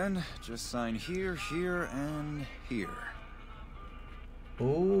 Alright then, just sign here, here, and here.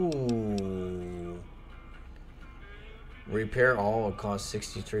 Ooh. Repair all will cost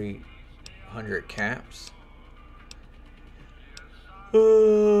 6,300 caps.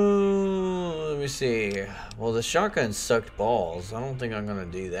 Let me see. Well, the shotgun sucked balls. I don't think I'm gonna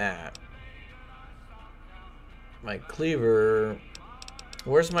do that. My cleaver.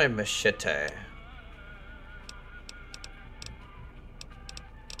 Where's my machete?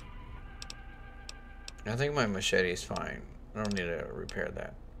 I think my machete is fine. I don't need to repair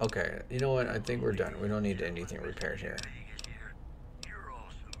that. Okay, you know what? I think we're done. We don't need anything repaired here.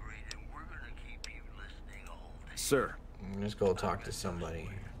 Sir. Let's go talk to somebody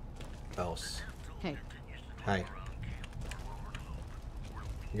else. Hey. Hi.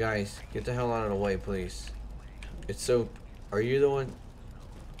 Guys, get the hell out of the way, please. It's so... Are you the one?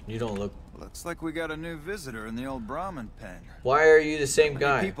 You don't look... Looks like we got a new visitor in the old Brahmin pen. Why are you the same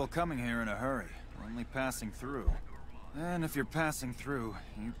guy? People coming here in a hurry. Only passing through. And if you're passing through,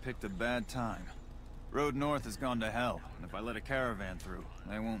 you picked a bad time. Road north has gone to hell, and if I let a caravan through,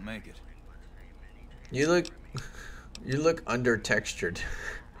 they won't make it. You look... You look under-textured.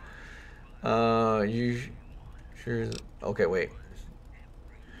 You sure... Okay, wait.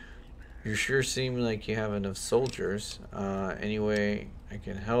 You sure seem like you have enough soldiers. Anyway, I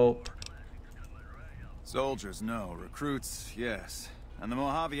can help. Soldiers, no. Recruits, yes. And the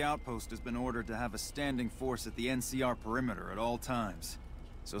Mojave outpost has been ordered to have a standing force at the NCR perimeter at all times.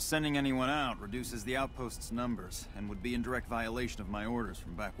 So sending anyone out reduces the outpost's numbers, and would be in direct violation of my orders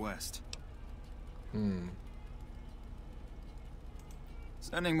from back west.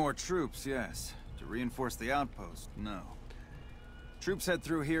 Sending more troops, yes. To reinforce the outpost, no. Troops head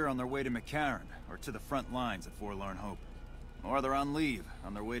through here on their way to McCarran, or to the front lines at Forlorn Hope. Or they're on leave,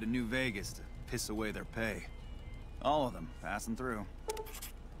 on their way to New Vegas to piss away their pay. All of them passing through.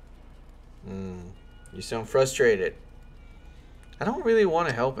 You sound frustrated. I don't really want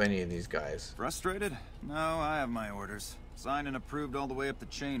to help any of these guys. Frustrated? No, I have my orders. Signed and approved all the way up the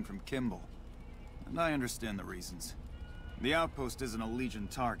chain from Kimball. And I understand the reasons. The outpost isn't a Legion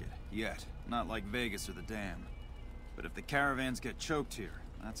target, yet. Not like Vegas or the Dam. But if the caravans get choked here,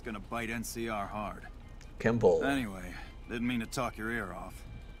 that's gonna bite NCR hard. Kimball. Anyway, didn't mean to talk your ear off.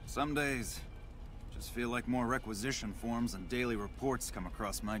 Some days, just feel like more requisition forms and daily reports come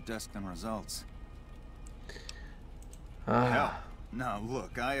across my desk than results. Hell, no,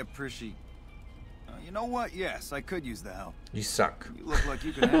 look, I appreciate... you know what? Yes, I could use the help. You suck. You look like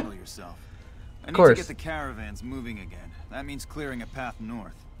you can handle yourself. I need to get the caravans moving again. That means clearing a path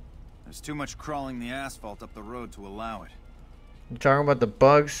north. There's too much crawling the asphalt up the road to allow it. You talking about the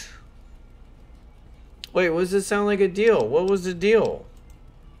bugs? Wait, what does it sound like a deal? What was the deal?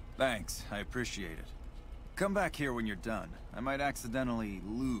 Thanks, I appreciate it. Come back here when you're done. I might accidentally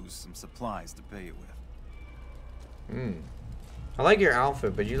lose some supplies to pay you with. I like your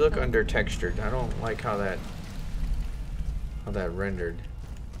outfit, but you look under-textured. I don't like how that rendered.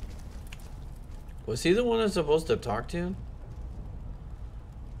 Was he the one that's supposed to talk to?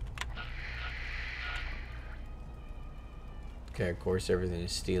 Okay, of course everything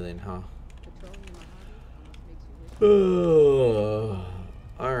is stealing, huh?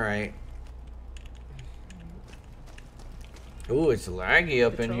 Alright. Ooh, it's laggy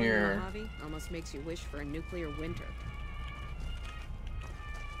up in Patrolling here. the Mojave almost makes you wish for a nuclear winter.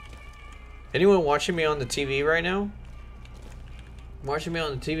 Anyone watching me on the TV right now? Watching me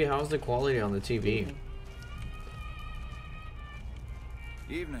on the TV? How's the quality on the TV?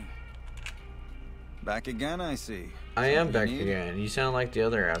 Evening. Back again, I see. I am Something back you need? again. You sound like the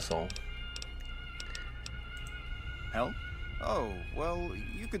other asshole. Help? Oh, well,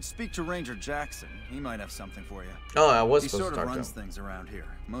 you could speak to Ranger Jackson. He might have something for you. Oh, I was He supposed sort to of talk to runs him. things around here.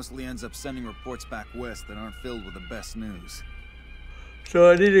 Mostly ends up sending reports back west that aren't filled with the best news.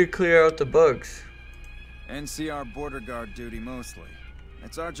 So I need to clear out the bugs. NCR border guard duty mostly.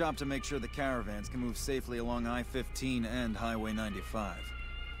 It's our job to make sure the caravans can move safely along I-15 and Highway 95.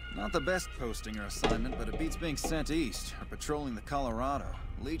 Not the best posting or assignment, but it beats being sent east or patrolling the Colorado.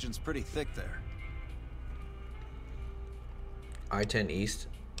 Legion's pretty thick there. I-10 East.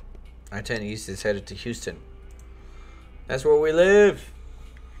 I-10 East is headed to Houston. That's where we live.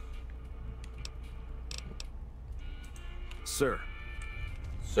 Sir.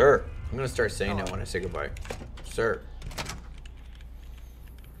 Sir. I'm going to start saying that when I say goodbye. Sir.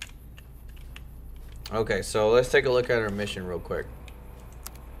 Okay, so let's take a look at our mission real quick.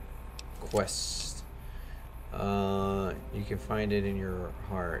 Quest. You can find it in your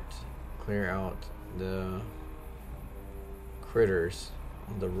heart. Clear out the critters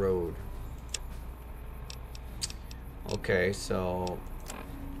on the road. Okay, so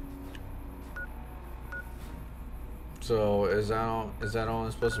is that all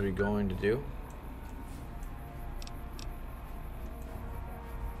I'm supposed to be going to do?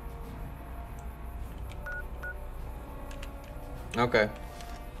 Okay.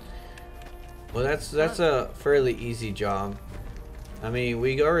 Well, that's a fairly easy job. I mean,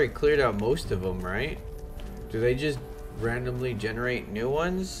 we already cleared out most of them, right? Do they just randomly generate new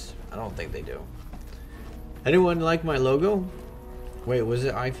ones? I don't think they do. Anyone like my logo? Wait, was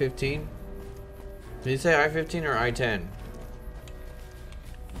it I-15? Did you say I-15 or I-10?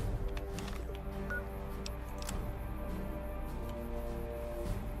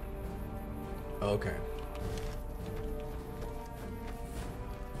 Okay.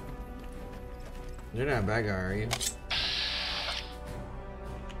 You're not a bad guy, are you?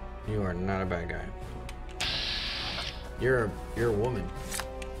 You are not a bad guy. You're a woman.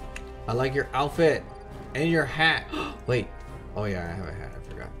 I like your outfit and your hat. Wait. Oh yeah, I have a hat. I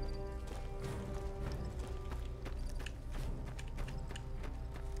forgot.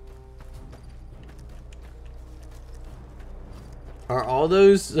 Are all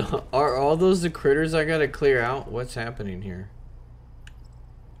those the critters I gotta clear out? What's happening here?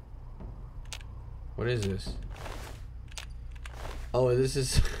 What is this? Oh, this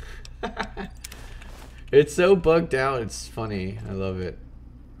is it's so bugged out, it's funny. I love it.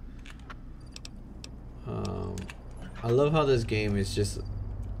 I love how this game is just,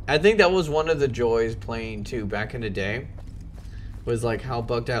 I think that was one of the joys playing too back in the day, was like how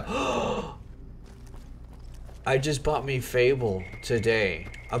bugged out. I just bought me Fable today.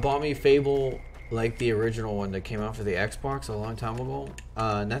 I bought me Fable, like the original one that came out for the Xbox a long time ago.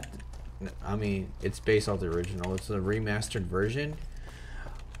 I mean, it's based off the original. It's a remastered version.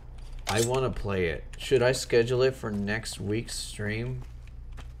 I want to play it. Should I schedule it for next week's stream?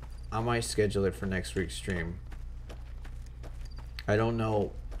 I might schedule it for next week's stream. I don't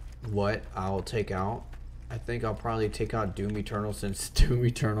know what I'll take out. I think I'll probably take out Doom Eternal, since Doom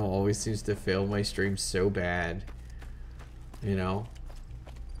Eternal always seems to fail my stream so bad. You know?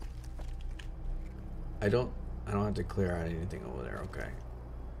 I don't have to clear out anything over there. Okay.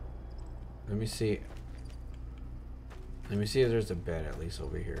 Let me see. Let me see if there's a bed at least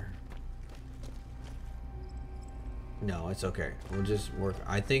over here. No, it's okay. We'll just work.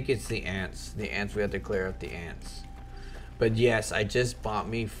 I think it's the ants. The ants, we have to clear out the ants. But yes, I just bought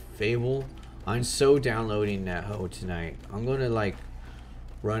me Fable. I'm so downloading that hoe tonight. I'm gonna like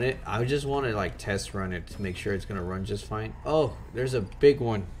run it. I just want to like test run it to make sure it's gonna run just fine. Oh, there's a big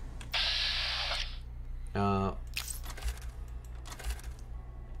one.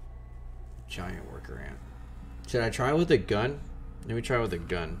 Giant worker ant. Should I try with a gun? Let me try with a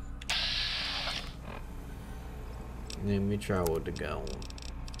gun. Let me try with the gun.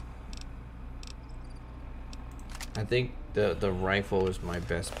 I think the rifle is my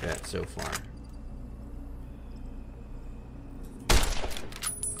best bet so far.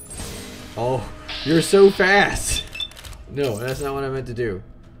 Oh, you're so fast! No, that's not what I meant to do.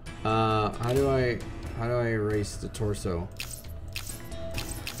 How do I erase the torso?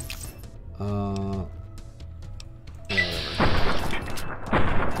 Whatever.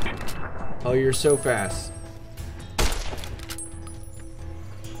 Oh, you're so fast.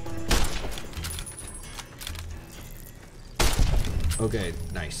 Okay,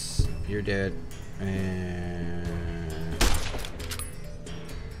 nice. You're dead. And...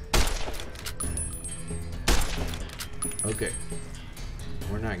 okay.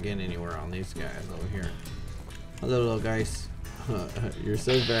 We're not getting anywhere on these guys over here. Hello, little guys. You're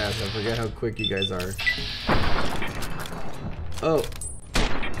so fast. I forget how quick you guys are. Oh.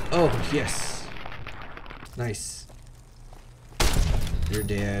 Oh, yes. Nice. You're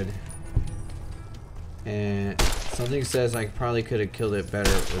dead. And something says I probably could have killed it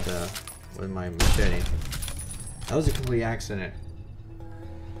better with my machete. That was a complete accident.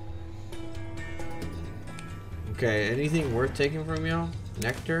 Okay, anything worth taking from y'all?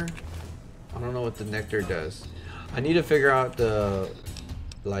 Nectar? I don't know what the nectar does. I need to figure out the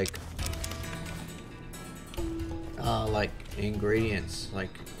like ingredients. Like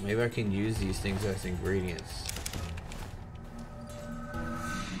maybe I can use these things as ingredients.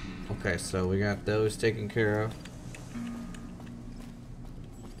 Okay, so we got those taken care of.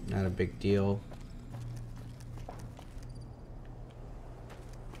 Not a big deal.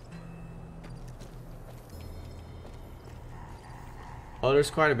 Oh,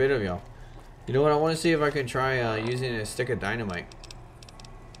 there's quite a bit of y'all. You know what? I want to see if I can try using a stick of dynamite.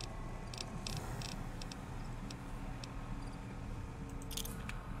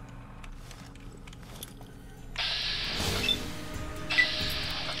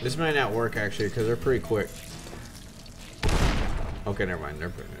 This might not work actually because they're pretty quick. Okay, never mind. They're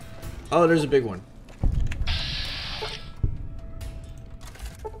pretty good. Oh, there's a big one.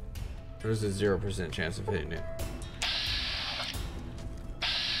 There's a 0% chance of hitting it.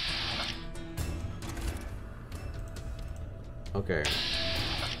 Okay.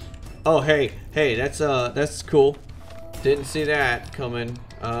 Oh, hey, that's cool. Didn't see that coming.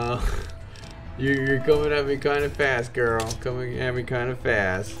 You're coming at me kind of fast, girl. Coming at me kind of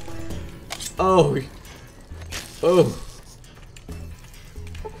fast. Oh. Oh.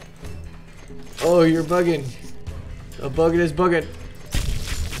 Oh, you're bugging. A bugging is bugging.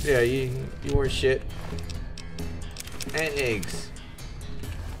 Yeah, you weren't shit. And eggs.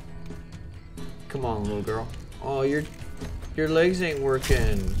 Come on, little girl. Oh, your legs ain't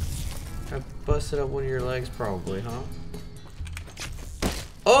working. I busted up one of your legs probably, huh?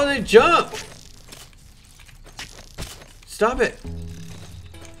 Oh, they jump! Stop it!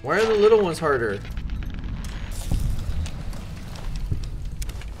 Why are the little ones harder?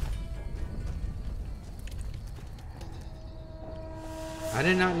 I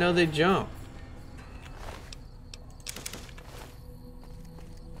did not know they jump.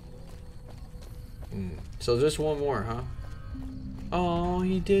 So just one more, huh? Oh,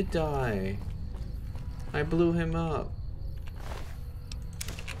 he did die. I blew him up.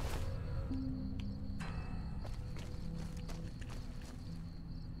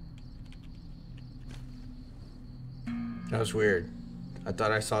 That was weird. I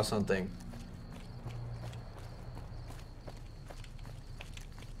thought I saw something.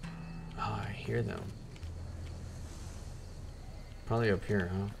 Oh, I hear them. Probably up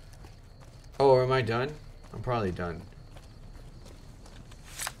here, huh? Oh, am I done? I'm probably done.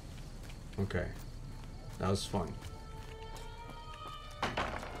 Okay. That was fun.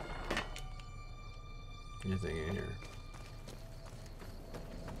 Anything in here?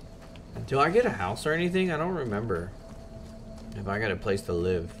 Do I get a house or anything? I don't remember. If I got a place to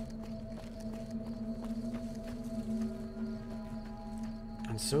live.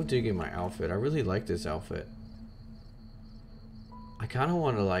 I'm so digging my outfit. I really like this outfit. I kind of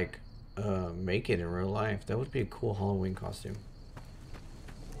want to like make it in real life. That would be a cool Halloween costume.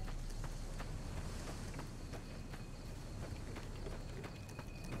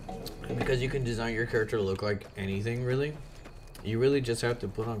 And because you can design your character to look like anything, really, you really just have to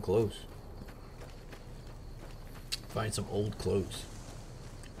put on clothes. Find some old clothes.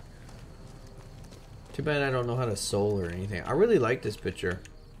 Too bad I don't know how to sew or anything. I really like this picture.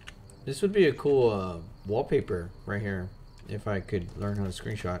 This would be a cool wallpaper right here. If I could learn how to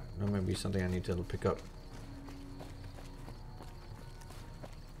screenshot. That might be something I need to pick up.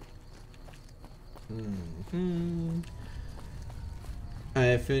 I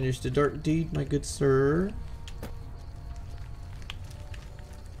have finished the dark deed, my good sir.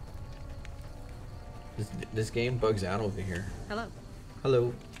 This game bugs out over here. Hello.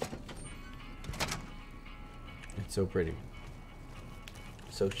 Hello. It's so pretty.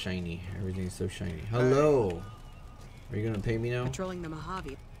 So shiny. Everything's so shiny. Hello. Are you gonna pay me now? Patrolling the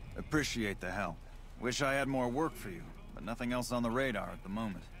Mojave. Appreciate the help. Wish I had more work for you, but nothing else on the radar at the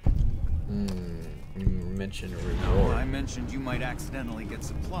moment. You mentioned a No, reward. I mentioned you might accidentally get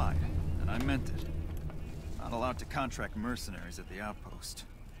supplied, and I meant it. Not allowed to contract mercenaries at the outpost.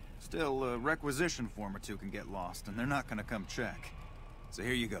 Still, a requisition form or two can get lost, and they're not gonna come check. So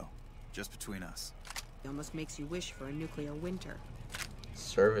here you go. Just between us. It almost makes you wish for a nuclear winter.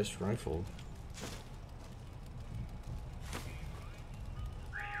 Service rifle.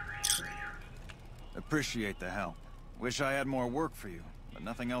 Appreciate the help. Wish I had more work for you, but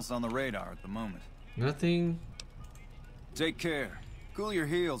nothing else on the radar at the moment. Nothing. Take care. Cool your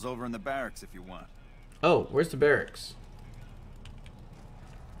heels over in the barracks if you want. Oh, where's the barracks?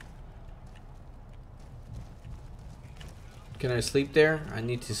 Can I sleep there? I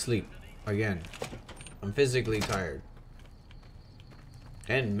need to sleep. Again. I'm physically tired.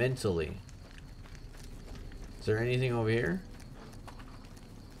 And mentally. Is there anything over here?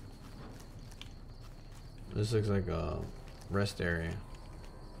 This looks like a rest area.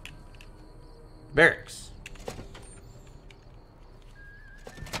 Barracks.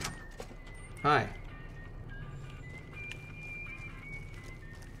 Hi.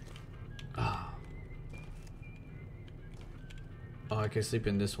 Ah. Oh, I can sleep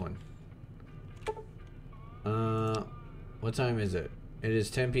in this one. What time is it? It is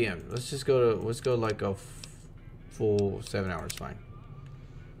 10 p.m. Let's go like a full 7 hours, fine.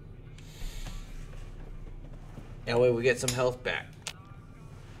 That way we get some health back.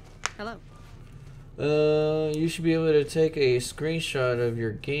 Hello. You should be able to take a screenshot of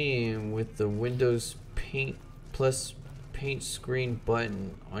your game with the Windows Paint plus paint screen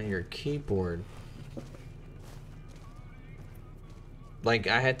button on your keyboard. Like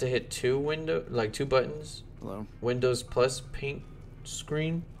I had to hit two buttons. Hello? Windows plus paint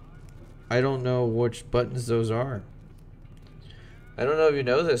screen. I don't know which buttons those are. I don't know if you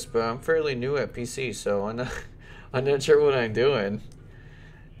know this, but I'm fairly new at PC, so I'm not sure what I'm doing.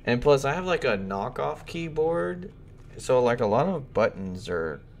 And plus, I have like a knockoff keyboard, so like a lot of buttons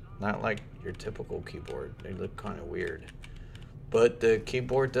are not like your typical keyboard. They look kind of weird. But the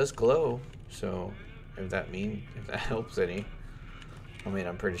keyboard does glow, so if that helps any. I mean,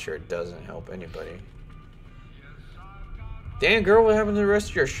 I'm pretty sure it doesn't help anybody. Damn, girl, what happened to the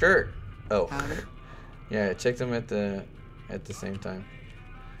rest of your shirt? Oh, yeah, check them at the same time.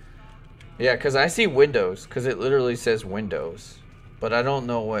 Yeah, because I see Windows, because it literally says Windows. But I don't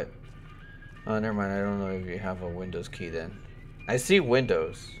know what... Oh, never mind. I don't know if you have a Windows key then. I see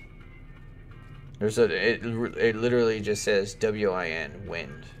Windows. It literally just says WIN,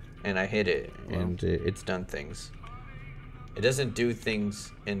 wind. And I hit it, and it's done things. It doesn't do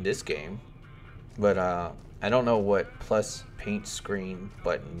things in this game. But I don't know what plus paint screen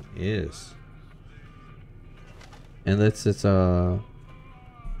button is. Unless it's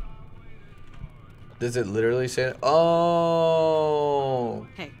Does it literally say? Oh.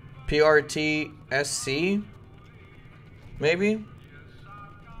 Hey. Pt.3? Maybe.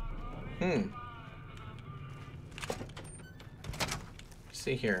 Let's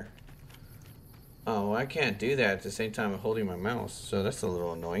see here. Oh, well, I can't do that at the same time I'm holding my mouse, so that's a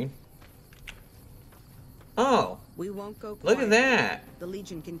little annoying. Oh. We won't go quiet. Look at that. The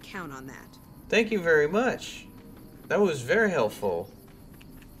Legion can count on that. Thank you very much. That was very helpful.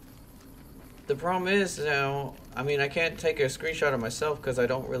 The problem is now, I mean, I can't take a screenshot of myself because I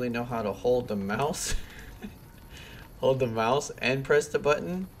don't really know how to hold the mouse. Hold the mouse and press the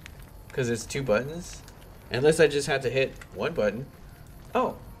button because it's two buttons. Unless I just have to hit one button.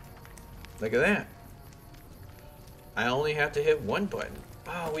 Oh, look at that. I only have to hit one button.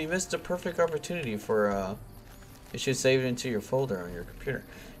 Oh, we missed a perfect opportunity for, you should save it into your folder on your computer.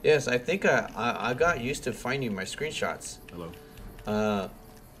 Yes, I think I got used to finding my screenshots. Hello.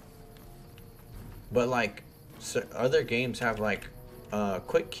 But like, so other games have like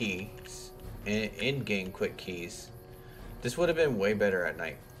quick keys, in-game quick keys. This would have been way better at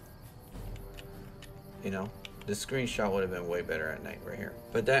night. You know, this screenshot would have been way better at night right here.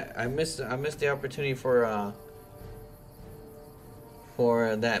 But that I missed the opportunity for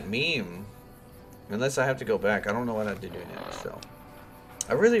that meme. Unless I have to go back, I don't know what I have to do next. So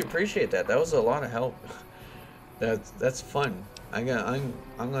I really appreciate that. That was a lot of help. That's fun. I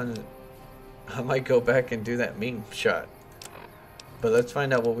might go back and do that meme shot. But let's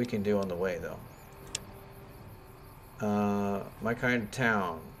find out what we can do on the way, though. My kind of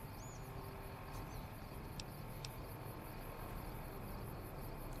town.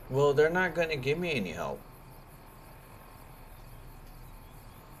 Well, they're not going to give me any help.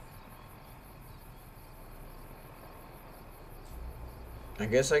 I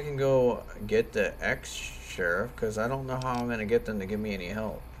guess I can go get the ex-sheriff, because I don't know how I'm going to get them to give me any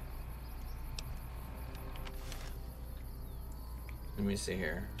help. Let me see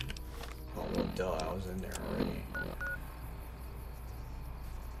here. Oh, well, duh, I was in there already.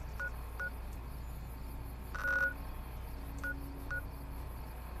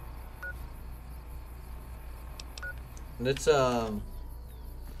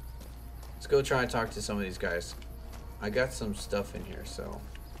 go try and talk to some of these guys. I got some stuff in here, so.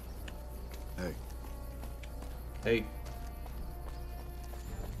 Hey. Hey.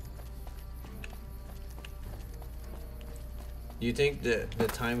 You think that the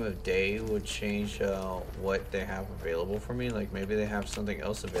time of day would change what they have available for me? Like maybe they have something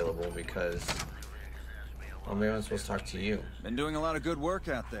else available because... Well, maybe I'm supposed to talk to you. Been doing a lot of good work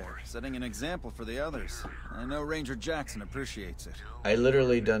out there, setting an example for the others. I know Ranger Jackson appreciates it. I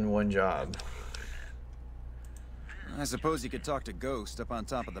literally done one job. I suppose you could talk to Ghost up on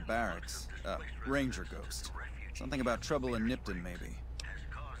top of the barracks. Ranger Ghost. Something about trouble in Nipton, maybe.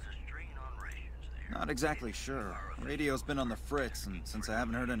 Not exactly sure. Radio's been on the fritz, and since I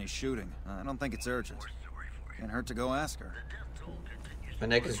haven't heard any shooting, I don't think it's urgent. Can't hurt to go ask her. My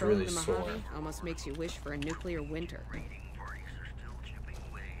neck is really Patrolling the sore. Mojave almost makes you wish for a nuclear winter.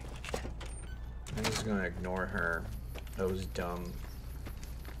 I'm just gonna ignore her. That was dumb.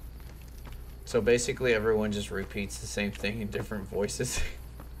 So basically everyone just repeats the same thing in different voices.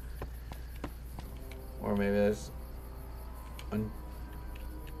 Or maybe that's...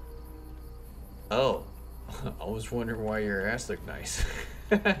 Oh. I was wondering why your ass looked nice.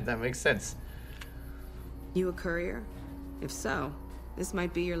 That makes sense. You a courier? If so, this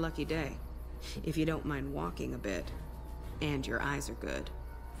might be your lucky day. If you don't mind walking a bit. And your eyes are good.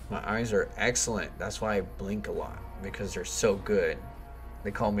 My eyes are excellent. That's why I blink a lot. Because they're so good.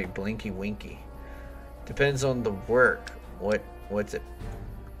 They call me Blinky Winky. Depends on the work. What's it?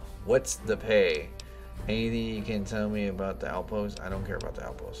 What's the pay? Anything you can tell me about the outpost? I don't care about the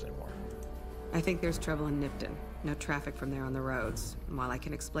outpost anymore. I think there's trouble in Nipton. No traffic from there on the roads. And while I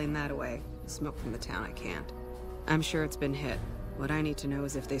can explain that away, smoke from the town I can't. I'm sure it's been hit. What I need to know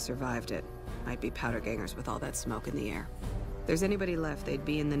is if they survived it. Might be powder gangers with all that smoke in the air. If there's anybody left, they'd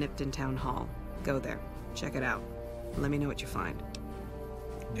be in the Nipton Town Hall. Go there. Check it out. Let me know what you find.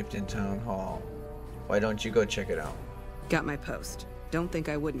 Nipton Town Hall. Why don't you go check it out? Got my post. Don't think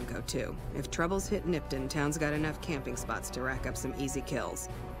I wouldn't go too. If troubles hit Nipton, town's got enough camping spots to rack up some easy kills.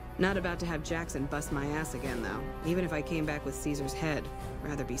 Not about to have Jackson bust my ass again, though. Even if I came back with Caesar's head,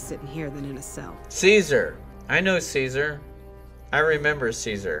 rather be sitting here than in a cell. Caesar! I know Caesar. I remember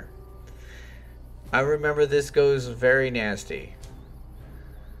Caesar. I remember this goes very nasty.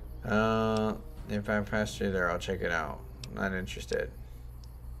 If I pass through there, I'll check it out. Not interested.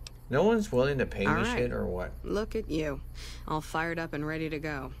 No one's willing to pay me shit or what? Look at you. All fired up and ready to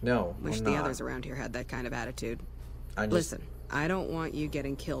go. No, Wish I'm the not. others around here had that kind of attitude. Listen, I don't want you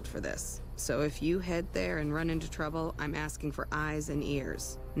getting killed for this. So if you head there and run into trouble, I'm asking for eyes and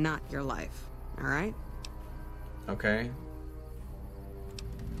ears, not your life. All right? okay.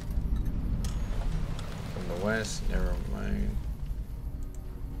 From the west, never mind.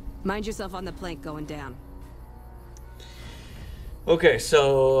 Mind yourself on the plank going down. Okay,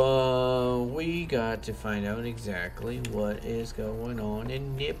 so we got to find out exactly what is going on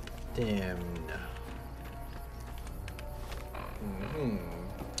in Nipton.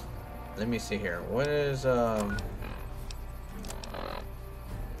 Let me see here. What is my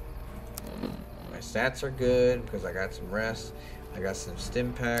stats are good because I got some rest. I got some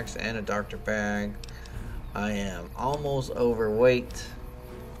stim packs and a doctor bag. I am almost overweight.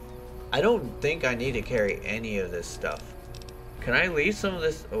 I don't think I need to carry any of this stuff. Can I leave some of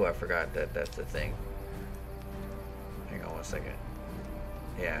this? Oh, I forgot that that's the thing. Hang on one second.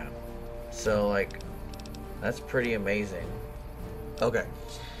 Yeah. So, like, that's pretty amazing. Okay.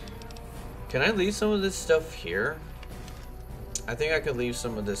 Can I leave some of this stuff here? I think I could leave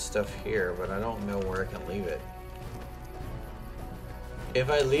some of this stuff here, but I don't know where I can leave it. If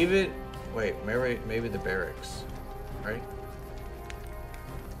I leave it... Wait, maybe the barracks. Right?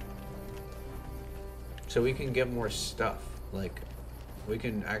 So we can get more stuff. Like, we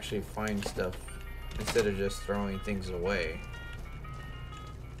can actually find stuff instead of just throwing things away.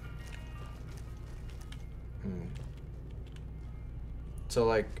 So,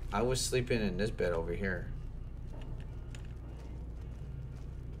 like, I was sleeping in this bed over here.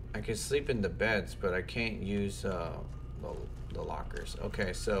 I can sleep in the beds, but I can't use the lockers.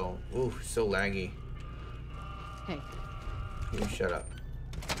 Okay, so, ooh, so laggy. Hey. You shut up.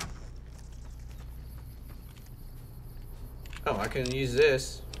 Oh, I can use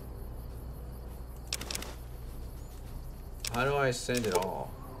this. How do I send it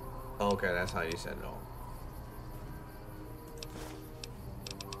all? Oh, okay, that's how you send it all.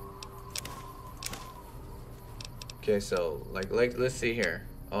 Okay, so like let's see here.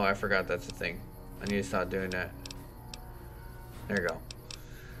 Oh, I forgot that's the thing. I need to stop doing that. There you go.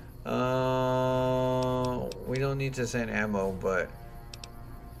 We don't need to send ammo, but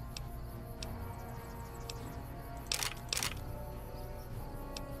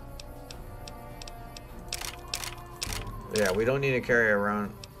Yeah, we don't need to carry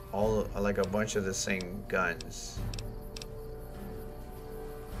around all like a bunch of the same guns.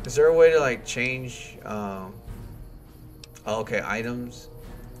 Is there a way to like change? Oh, okay, items,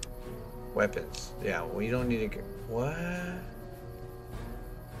 weapons. Yeah, we don't need to. What?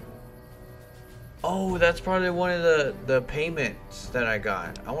 Oh, that's probably one of the payments that I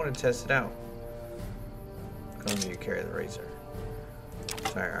got. I want to test it out. I don't need to carry the razor.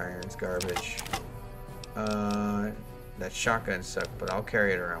 Fire iron's garbage. That shotgun sucked, but I'll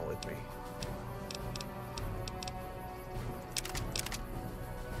carry it around with me.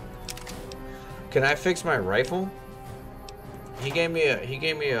 Can I fix my rifle? He gave me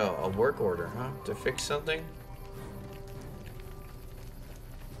a work order, huh? To fix something.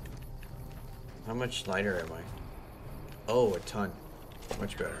 How much lighter am I? Oh, a ton.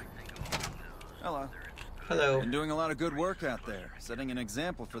 Much better. Hello. Hello. Been doing a lot of good work out there, setting an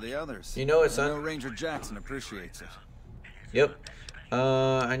example for the others. You know it, I son. know Ranger Jackson appreciates it. Yep.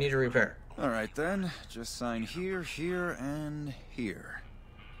 I need to repair. All right then, just sign here, here, and here.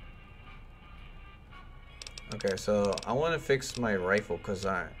 Okay, so I want to fix my rifle because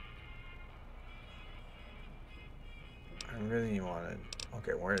I really want it.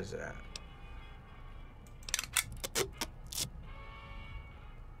 Okay, where is it at?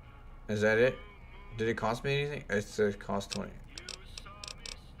 Is that it? Did it cost me anything? It says cost 20.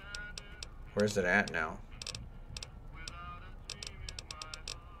 Where's it at now?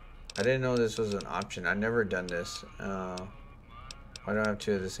 I didn't know this was an option. I've never done this. Why do I have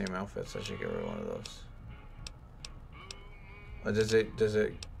two of the same outfits? I should get rid of one of those. Oh, does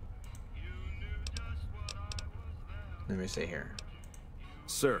it? Let me see here.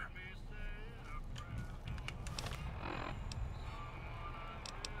 Sir.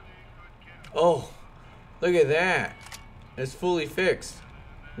 Oh, look at that. It's fully fixed.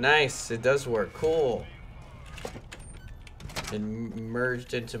 Nice, it does work. Cool. It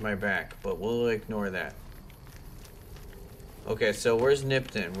merged into my back, but we'll ignore that. Okay, so where's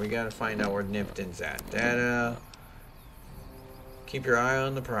Nipton? We gotta find out where Nipton's at. Data. Keep your eye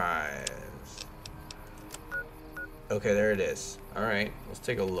on the prize. Okay, there it is. Alright, let's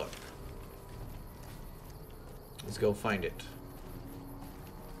take a look. Let's go find it.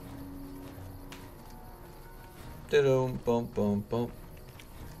 Da-dum, bum, bum, bum.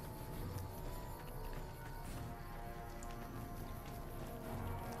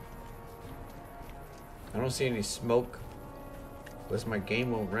 I don't see any smoke. Unless my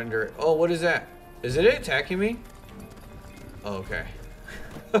game will render it. Oh, what is that? Is it attacking me? Oh, okay.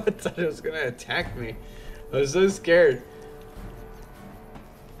 I thought it was gonna attack me. I was so scared.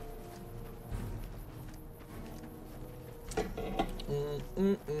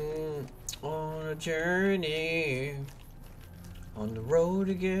 On a journey, on the road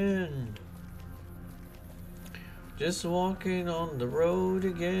again. Just walking on the road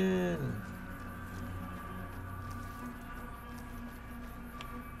again.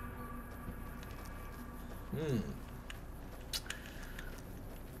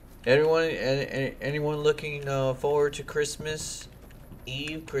 Anyone looking forward to Christmas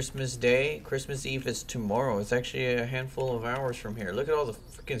Eve, Christmas Day? Christmas Eve is tomorrow. It's actually a handful of hours from here. Look at all the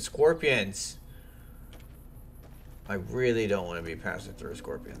freaking scorpions. I really don't want to be passing through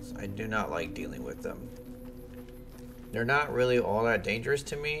scorpions. I do not like dealing with them. They're not really all that dangerous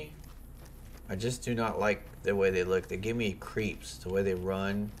to me. I just do not like the way they look. They give me creeps, the way they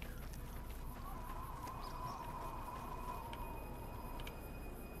run.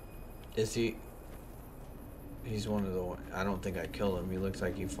 Is he? He's one of the. I don't think I killed him. He looks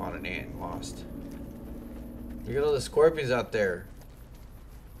like he fought an ant and lost. Look at all the scorpions out there.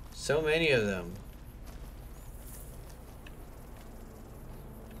 So many of them.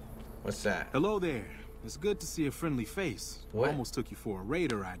 What's that? Hello there. It's good to see a friendly face. What? Almost took you for a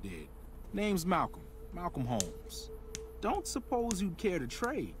raider, I did. Name's Malcolm. Malcolm Holmes. Don't suppose you'd care to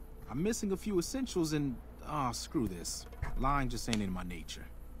trade. I'm missing a few essentials and... screw this. Lying just ain't in my nature.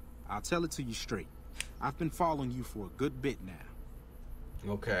 I'll tell it to you straight. I've been following you for a good bit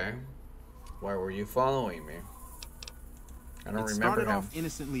now. Okay. Why were you following me? I don't remember started him. off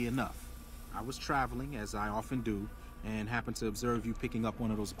innocently enough. I was traveling, as I often do, and happened to observe you picking up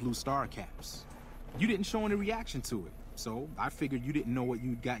one of those blue star caps. You didn't show any reaction to it, so I figured you didn't know what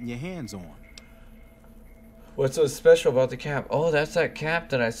you'd gotten your hands on. What's so special about the cap? Oh, that's that cap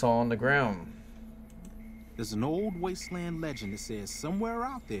that I saw on the ground. There's an old wasteland legend that says somewhere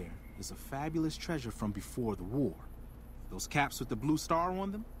out there is a fabulous treasure from before the war. Those caps with the blue star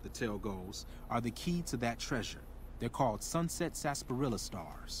on them, the tale goes, are the key to that treasure. They're called sunset sarsaparilla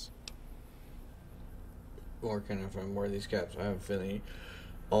stars. Where can I find more of these caps? I have a feeling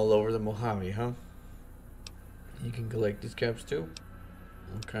all over the Mojave, huh? You can collect these caps too?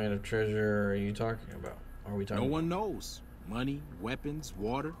 What kind of treasure are you talking about? Are we talking No one knows. Money, weapons,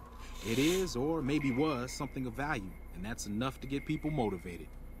 water. It is, or maybe was, something of value, and that's enough to get people motivated.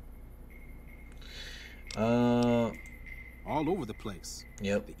 All over the place.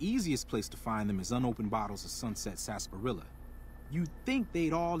 Yep. The easiest place to find them is unopened bottles of Sunset Sarsaparilla. You'd think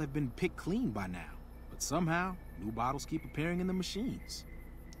they'd all have been picked clean by now, but somehow, new bottles keep appearing in the machines.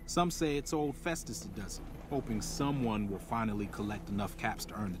 Some say it's old Festus that does it, hoping someone will finally collect enough caps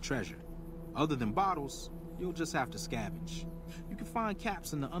to earn the treasure. Other than bottles, you'll just have to scavenge. You can find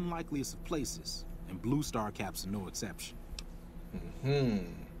caps in the unlikeliest of places, and Blue Star caps are no exception.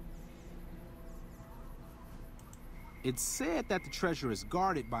 It's said that the treasure is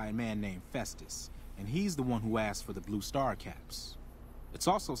guarded by a man named Festus, and he's the one who asked for the Blue Star caps. It's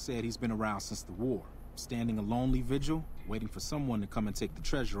also said he's been around since the war, standing a lonely vigil, waiting for someone to come and take the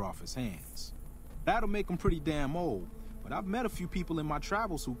treasure off his hands. That'll make him pretty damn old, but I've met a few people in my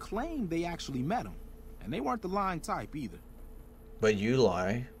travels who claim they actually met him, and they weren't the lying type either. But you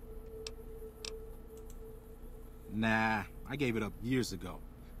lie. Nah, I gave it up years ago.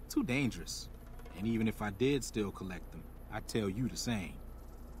 Too dangerous. And even if I did still collect them, I'd tell you the same.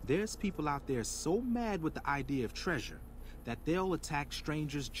 There's people out there so mad with the idea of treasure that they'll attack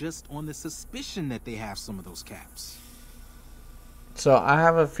strangers just on the suspicion that they have some of those caps. So I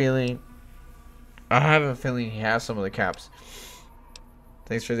have a feeling he has some of the caps.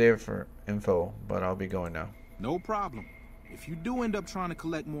 Thanks for the info, but I'll be going now. No problem. If you do end up trying to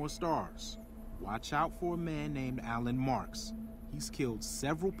collect more stars, watch out for a man named Alan Marks. He's killed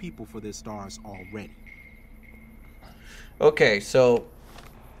several people for their stars already. Okay, so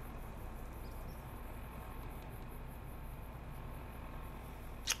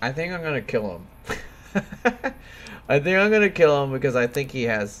I think I'm gonna kill him. I think I'm gonna kill him because I think he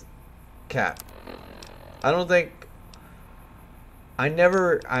has cap. I don't think I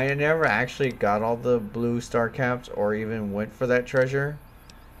never actually got all the Blue Star caps or even went for that treasure.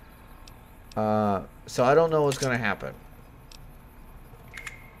 So I don't know what's gonna happen.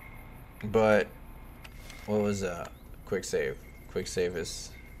 But what was quick save? Quick save is,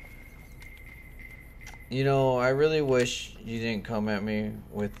 you know, I really wish you didn't come at me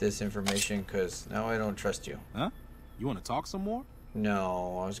with this information because now I don't trust you. Huh? You want to talk some more?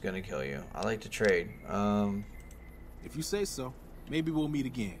 No, I was gonna kill you. I like to trade. If you say so, maybe we'll meet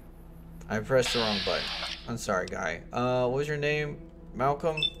again. I pressed the wrong button. I'm sorry, guy. What was your name?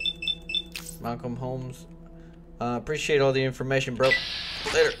 Malcolm? Malcolm Holmes? Appreciate all the information, bro.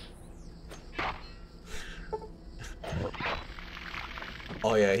 Later.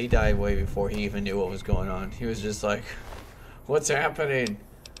 Oh yeah, he died way before he even knew what was going on. He was just like, what's happening?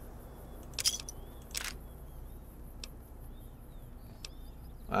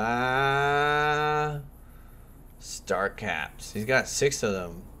 Star caps. He's got 6 of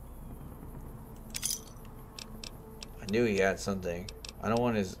them. I knew he had something. I don't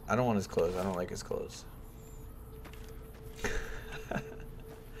want his clothes. I don't like his clothes.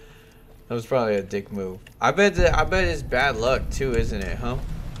 That was probably a dick move. I bet it's bad luck too, isn't it, huh?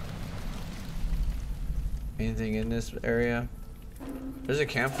 Anything in this area? There's a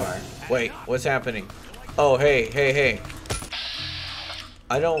campfire. Wait, what's happening? Oh, hey.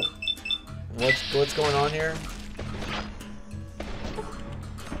 I don't... What's going on here?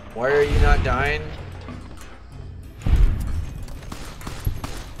 Why are you not dying?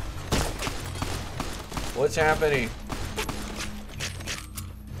 What's happening?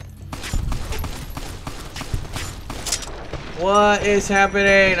 What is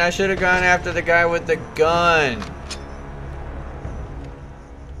happening? I should have gone after the guy with the gun.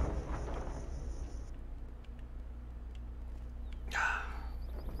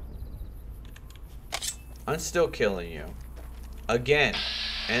 I'm still killing you. Again.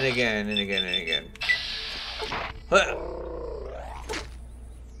 And again and again and again.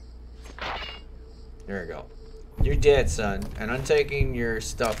 There we go. You're dead, son. And I'm taking your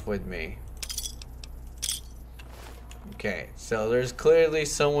stuff with me. Okay, so there's clearly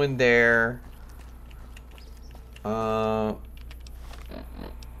someone there.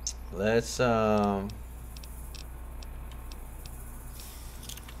 Let's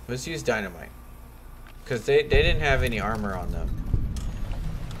use dynamite. Because they didn't have any armor on them.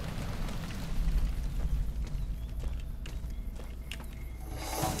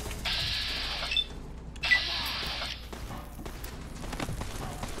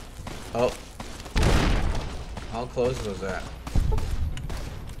 Oh. How close was that?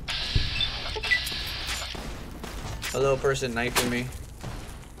 Hello, person knifing me.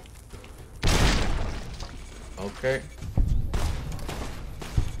 Okay.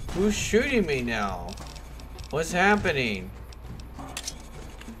 Who's shooting me now? What's happening?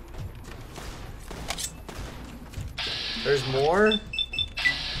 There's more?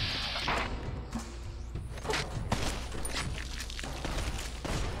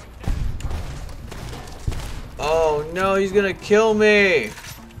 Oh no, he's gonna kill me!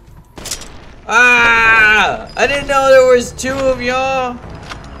 Ah! I didn't know there was two of y'all!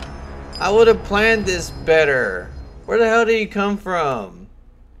 I would have planned this better. Where the hell did he come from?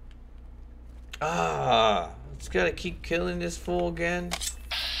 Ah, just gotta keep killing this fool again.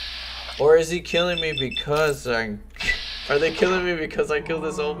 Or is he killing me because are they killing me because I killed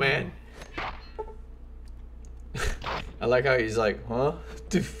this old man? I like how he's like, huh?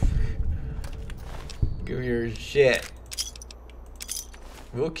 Give me your shit.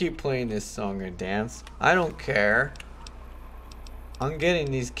 We'll keep playing this song and dance. I don't care. I'm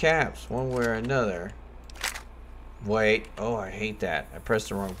getting these caps one way or another. Wait. Oh, I hate that. I pressed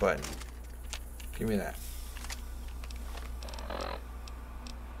the wrong button. Give me that.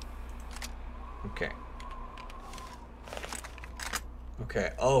 Okay.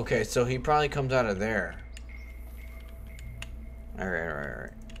 Okay. Oh, okay. So he probably comes out of there.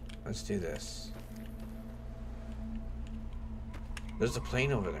 Alright. Let's do this. There's a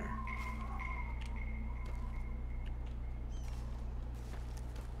plane over there.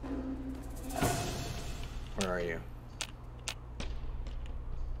 Where are you?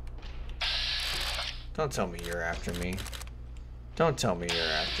 Don't tell me you're after me. Don't tell me you're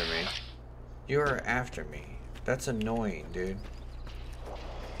after me. You're after me. That's annoying, dude.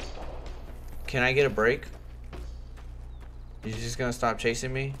 Can I get a break? You just gonna stop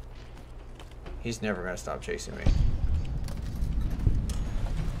chasing me? He's never gonna stop chasing me.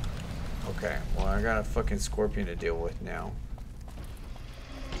 Okay, well I got a fucking scorpion to deal with now.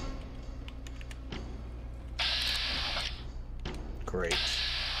 Great.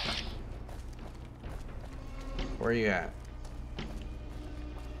 Where are you at?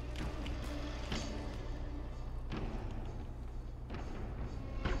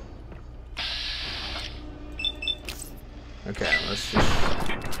 Okay, let's just...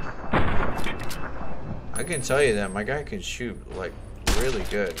 I can tell you that my guy can shoot, like, really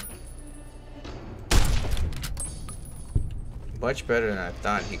good. Much better than I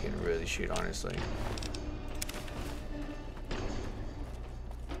thought he could really shoot, honestly.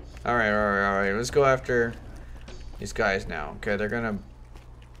 Alright. Let's go after these guys now. Okay, they're gonna...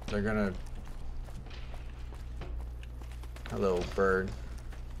 Hello, bird.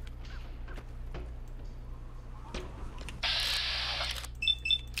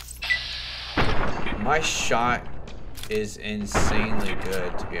 My shot is insanely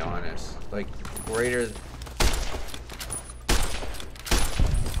good, to be honest. Like, greater...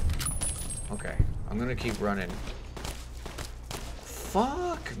 Okay, I'm gonna keep running.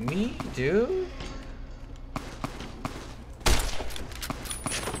 Fuck me, dude.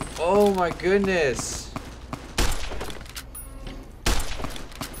 Oh my goodness.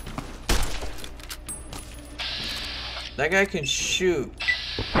 That guy can shoot.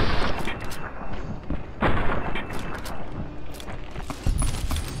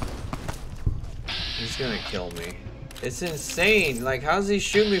 He's gonna kill me. It's insane. Like, how does he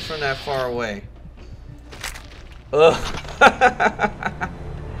shoot me from that far away? Ugh.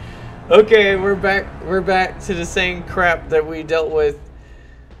 Okay, we're back to the same crap that we dealt with.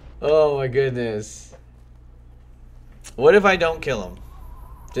 Oh my goodness. What if I don't kill him?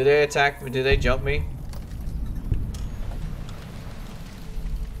 Do they attack me? Do they jump me?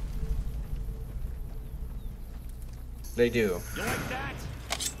 They do. You like that?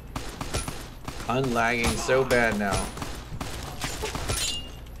 I'm lagging so bad now.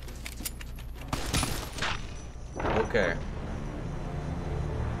 Okay.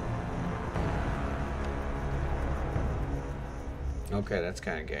 Okay, that's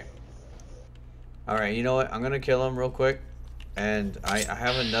kind of gay. Alright, you know what? I'm gonna kill him real quick. And I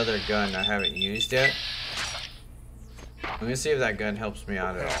have another gun I haven't used yet. I'm gonna see if that gun helps me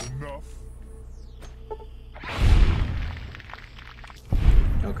out at all.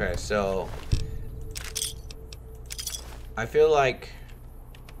 Okay, so... I feel like...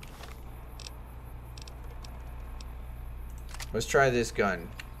 Let's try this gun.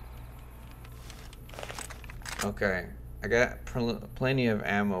 Okay, I got plenty of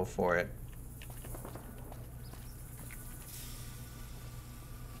ammo for it.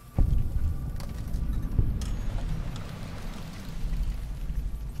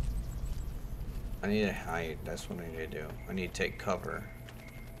 I need to hide. That's what I need to do. I need to take cover.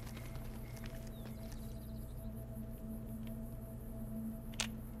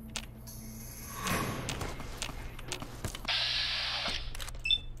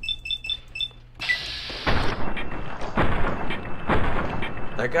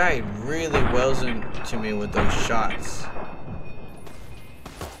 That guy really wells into me with those shots.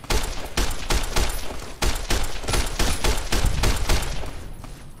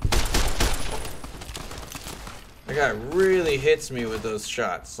 That guy really hits me with those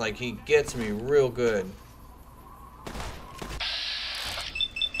shots. Like, he gets me real good.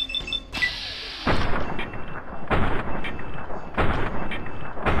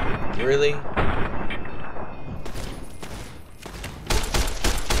 Really?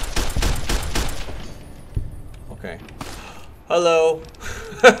 Okay. Hello.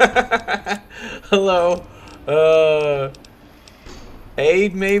 Hello.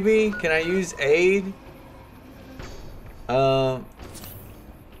 Aid maybe? Can I use aid?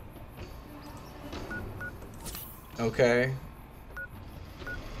 Okay.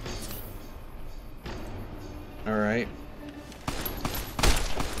 All right.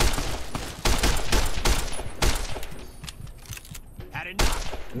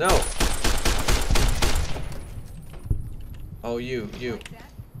 No. Oh, you.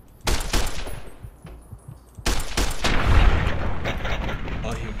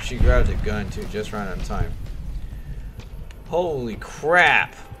 Oh, she grabbed a gun too, just right on time. Holy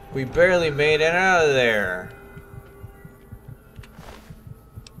crap! We barely made it out of there.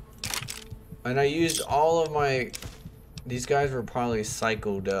 And I used all of my... These guys were probably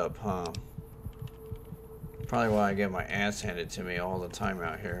cycled up, huh? Probably why I get my ass handed to me all the time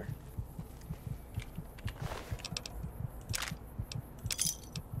out here.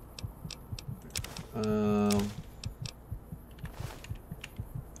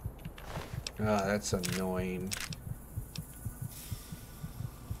 That's annoying.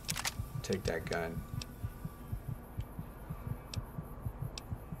 Take that gun.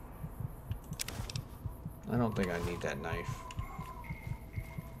 I don't think I need that knife.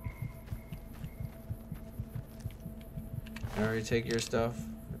 I already take your stuff.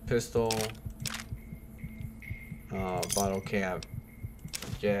 Pistol. Bottle cap.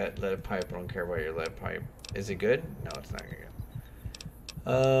 Jet. Lead pipe. I don't care about your lead pipe. Is it good? No, it's not good.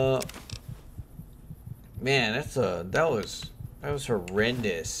 Man, that was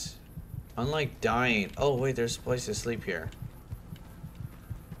horrendous. Unlike dying. Oh wait, there's a place to sleep here.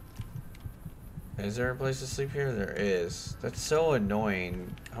 Is there a place to sleep here? There is. That's so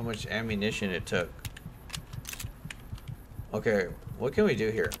annoying how much ammunition it took. Okay, what can we do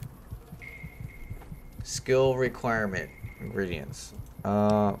here? Skill requirement ingredients.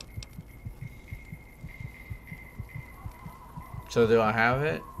 So do I have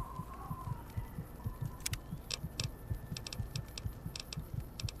it?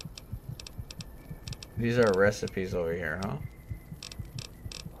 These are recipes over here, huh?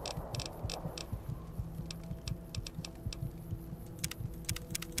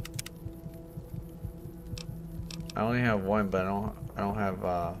 I only have one, but I don't have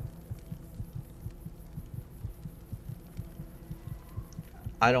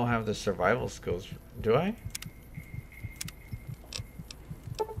I don't have the survival skills, do I?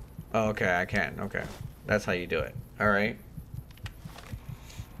 Oh, okay, I can. Okay. That's how you do it. All right.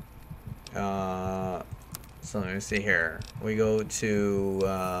 So let me see here. We go to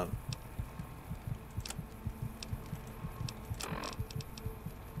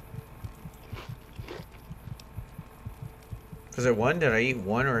was it one? Did I eat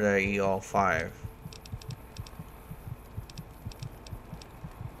one or did I eat all 5?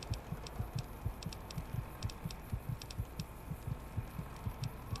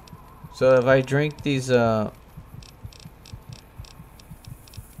 So if I drink these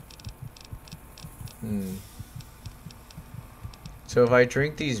So if I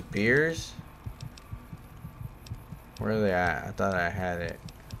drink these beers, where are they at? I thought I had it.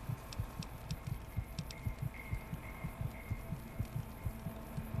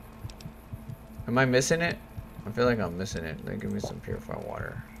 Am I missing it? I feel like I'm missing it. They give me some purified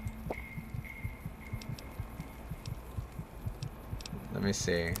water. Let me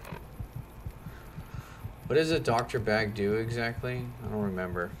see. What does a doctor bag do exactly? I don't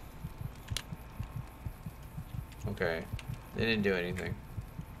remember. Okay. They didn't do anything.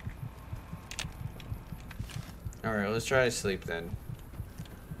 Alright, let's try to sleep then.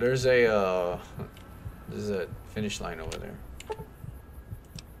 There's a finish line over there.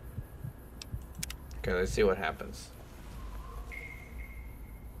 Okay, let's see what happens.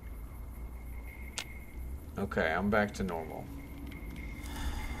 Okay, I'm back to normal.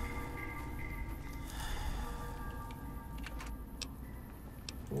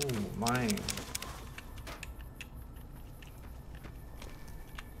 Ooh, mine.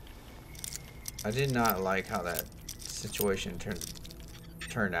 I did not like how that situation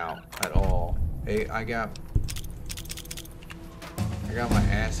turned out at all. Hey, I got I got my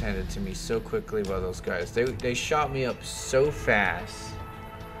ass handed to me so quickly by those guys. They shot me up so fast.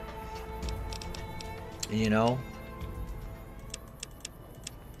 You know?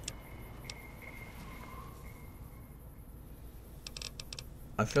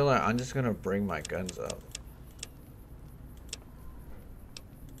 I feel like I'm just gonna bring my guns up.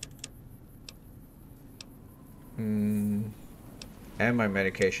 And my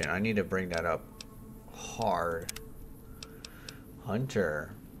medication. I need to bring that up hard.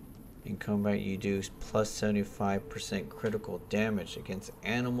 Hunter. In combat you do plus 75% critical damage against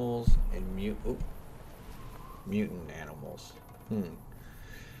animals and mutant animals.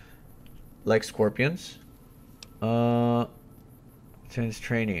 Like scorpions. Since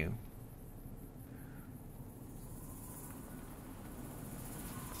training.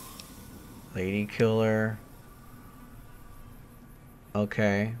 Lady killer.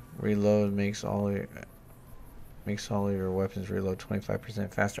 Okay. Reload makes all of your weapons reload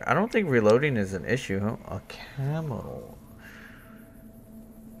 25% faster. I don't think reloading is an issue, huh? A camel.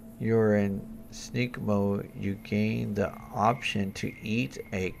 You're in sneak mode. You gain the option to eat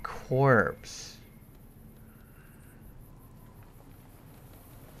a corpse.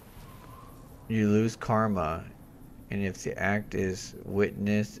 You lose karma, and if the act is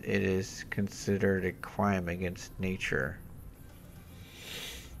witnessed, it is considered a crime against nature.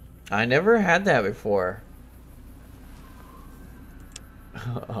 I never had that before.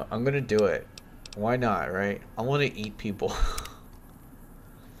 I'm gonna do it. Why not, right? I want to eat people.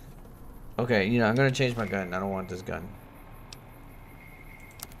 Okay, you know, I'm gonna change my gun. I don't want this gun.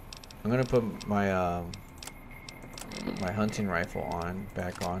 I'm gonna put my my hunting rifle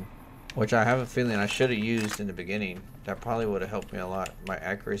back on, which I have a feeling I should have used in the beginning. That probably would have helped me a lot. My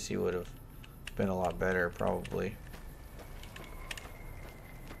accuracy would have been a lot better, probably.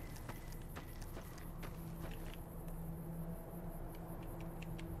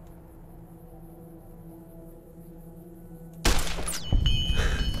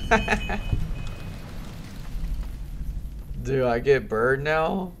 Do I get bird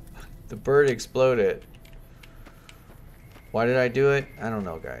now? The bird exploded. Why did I do it? I don't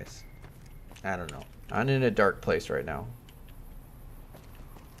know, guys. I don't know. I'm in a dark place right now.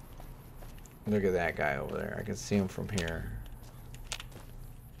 Look at that guy over there. I can see him from here.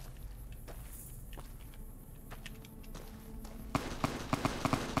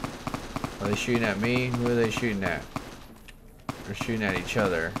 Are they shooting at me? Who are they shooting at? They're shooting at each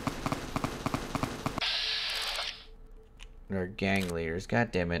other. They're gang leaders.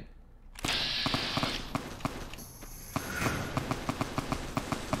 God damn it.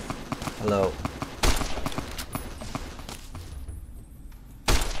 Hello.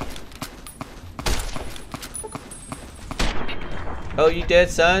 Oh, you dead,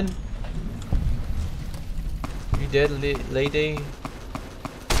 son? You dead, lady?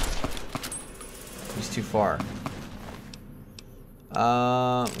 He's too far.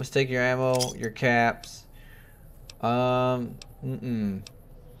 Let's take your ammo, your caps.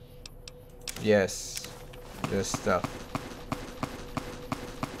 Yes. This stuff.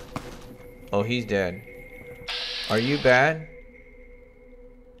 Oh, he's dead. Are you bad?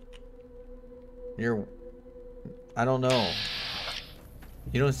 I don't know.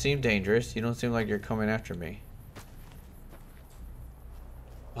 You don't seem dangerous. You don't seem like you're coming after me.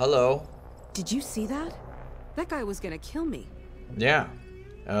 Hello? Did you see that? That guy was gonna kill me. Yeah.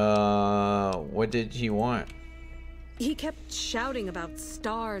 What did he want? He kept shouting about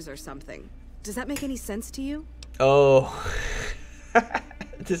stars or something. Does that make any sense to you? Oh.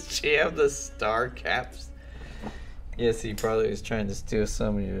 Does she have the star caps? Yes, he probably was trying to steal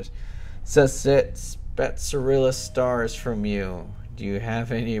some of yours. Spatzarilla stars from you. Do you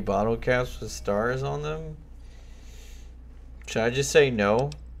have any bottle caps with stars on them? Should I just say no?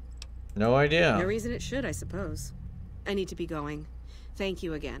 No idea. No reason it should, I suppose. I need to be going. Thank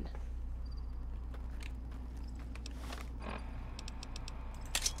you again.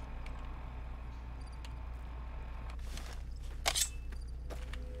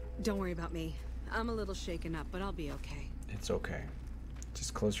 Don't worry about me. I'm a little shaken up, but I'll be okay. It's okay.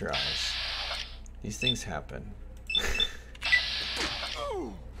 Just close your eyes. These things happen.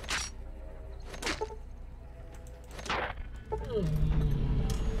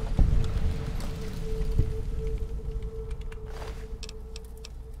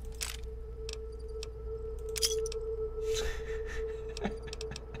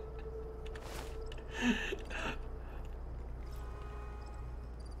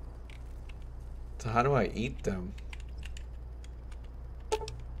 So how do I eat them?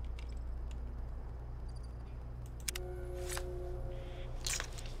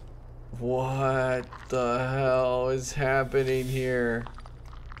 What the hell is happening here?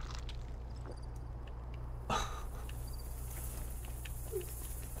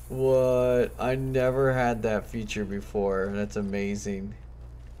 What? I never had that feature before. That's amazing.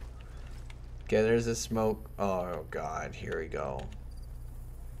 Okay, there's a smoke. Oh god, here we go.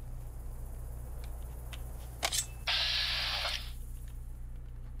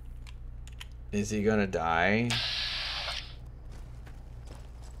 Is he gonna die?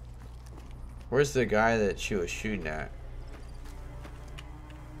 Where's the guy that she was shooting at?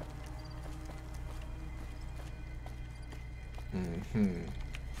 Mm-hmm.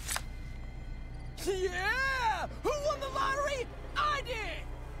 Yeah! Who won the lottery? I did!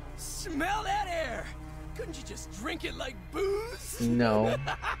 Smell that air! Couldn't you just drink it like booze? No.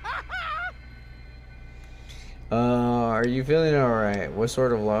 Are you feeling alright? What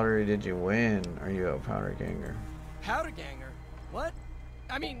sort of lottery did you win? Are you a powder ganger? Powder ganger? What?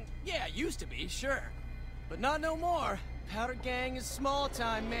 I mean, yeah, used to be, sure. But not no more. Powder gang is small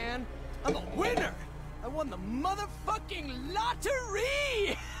time, man. I'm a winner! I won the motherfucking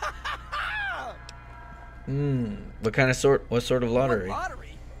lottery! What sort of lottery? What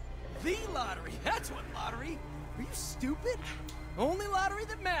lottery? The lottery, that's what lottery. Are you stupid? Only lottery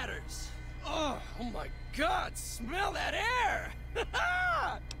that matters. Oh my god, smell that air!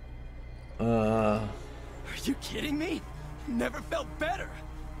 Are you kidding me? Never felt better.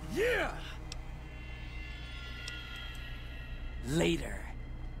 Yeah! Later.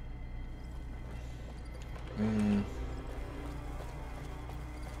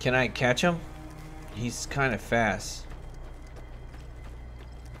 Can I catch him? He's kind of fast.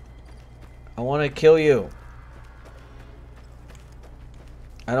 I want to kill you.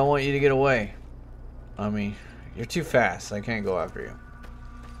 I don't want you to get away. I mean, you're too fast. I can't go after you.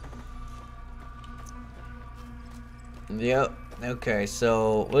 Yep. Okay,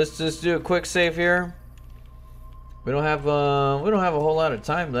 so let's just do a quick save here. We don't have a whole lot of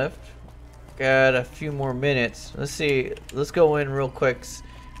time left. Got a few more minutes. Let's see. Let's go in real quick.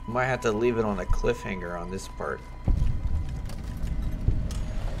 Might have to leave it on a cliffhanger on this part.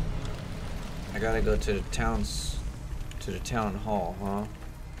 I gotta go to the town hall, huh?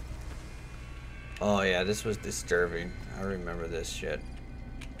 Oh yeah, this was disturbing. I remember this shit.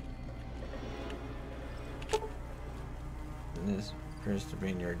 And this appears to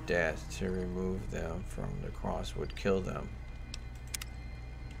be near death. To remove them from the cross would kill them.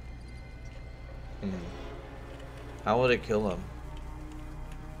 How would it kill them?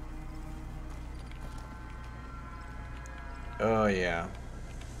 Oh yeah.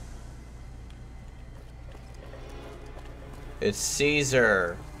 It's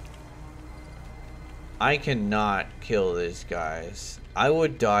Caesar. I cannot kill these guys. I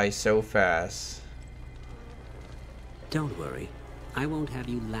would die so fast. Don't worry. I won't have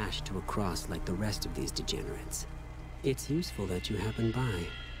you lashed to a cross like the rest of these degenerates. It's useful that you happen by.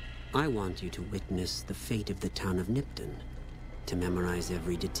 I want you to witness the fate of the town of Nipton, to memorize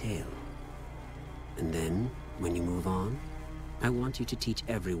every detail. And then, when you move on, I want you to teach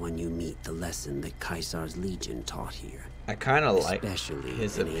everyone you meet the lesson that Caesar's legion taught here. I kind of like especially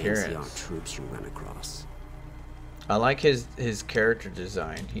his any appearance. NCR troops you run across. I like his character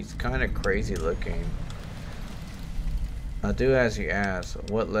design. He's kind of crazy looking. I'll do as you ask.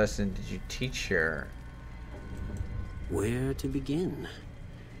 What lesson did you teach here? Where to begin?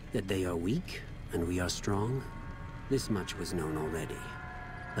 That they are weak and we are strong? This much was known already.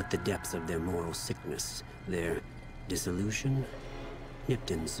 But the depths of their moral sickness, their dissolution,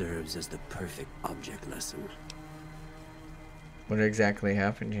 Nipton serves as the perfect object lesson. What exactly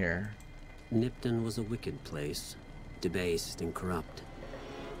happened here? Nipton was a wicked place, debased and corrupt.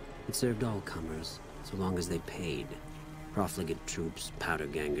 It served all comers, so long as they paid. Profligate troops, powder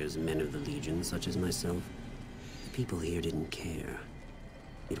gangers, men of the Legion, such as myself. The people here didn't care.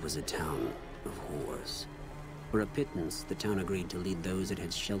 It was a town of whores. For a pittance, the town agreed to lead those it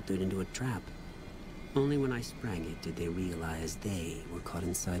had sheltered into a trap. Only when I sprang it did they realize they were caught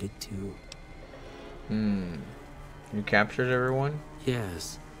inside it too. You captured everyone?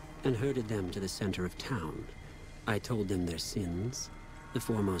 Yes, and herded them to the center of town. I told them their sins, the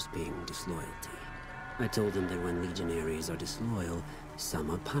foremost being disloyalty. I told them that when legionaries are disloyal, some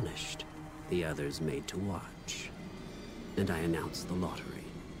are punished, the others made to watch. And I announced the lottery.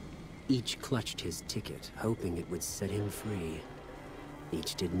 Each clutched his ticket, hoping it would set him free.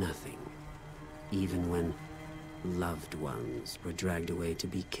 Each did nothing, even when loved ones were dragged away to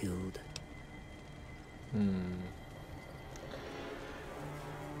be killed.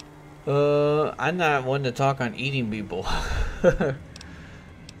 I'm not one to talk on eating people.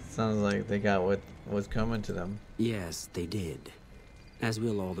 Sounds like they got what was coming to them. Yes, they did. as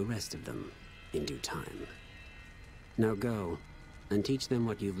will all the rest of them, in due time. Now go, and teach them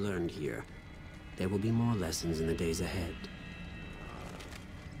what you've learned here. There will be more lessons in the days ahead.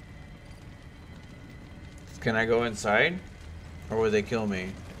 Can I go inside? Or will they kill me?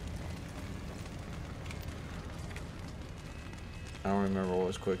 I don't remember what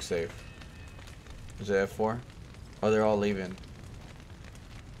was quick save. Is it F4? Oh, they're all leaving.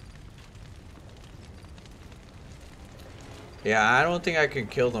 Yeah, I don't think I can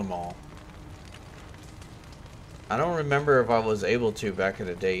kill them all. I don't remember if I was able to back in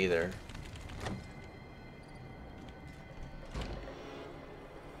the day either.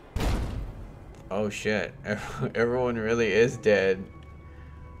 Oh shit, everyone really is dead.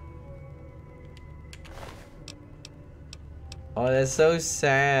 Oh, that's so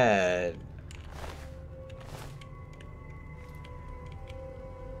sad.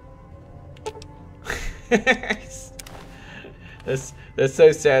 That's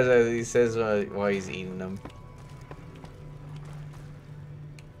so sad that he says while he's eating them.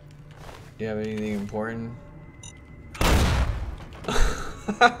 Do you have anything important?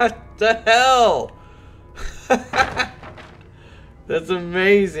 What the hell? That's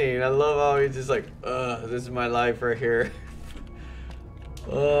amazing. I love how he's just like, this is my life right here.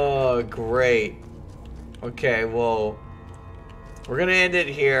 Oh, great. Okay, well, we're gonna end it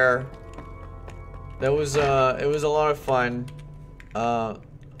here. That was it was a lot of fun.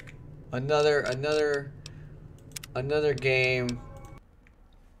 Another game.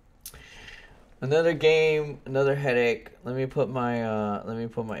 Another game, another headache. Let me put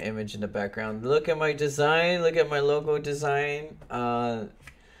my image in the background. Look at my design. Look at my logo design. That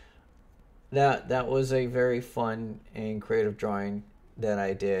was a very fun and creative drawing that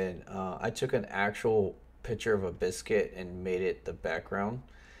I did. I took an actual picture of a biscuit and made it the background.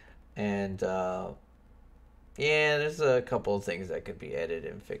 And yeah, there's a couple of things that could be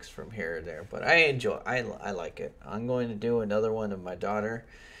edited and fixed from here or there, but I like it. I'm going to do another one of my daughter.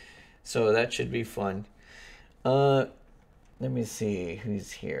 So that should be fun. Let me see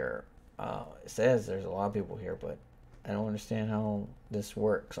who's here. It says there's a lot of people here, but I don't understand how this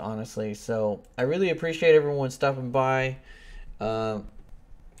works, honestly. So I really appreciate everyone stopping by,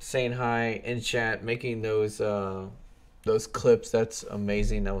 saying hi in chat, making those clips. That's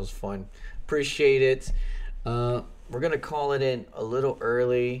amazing. That was fun. Appreciate it. We're gonna call it in a little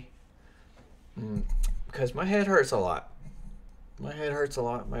early because my head hurts a lot. My head hurts a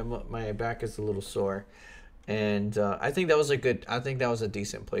lot. My back is a little sore, and I think that was a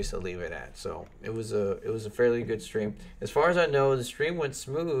decent place to leave it at. So it was a fairly good stream. As far as I know, the stream went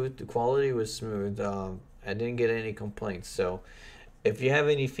smooth. The quality was smooth. I didn't get any complaints. So if you have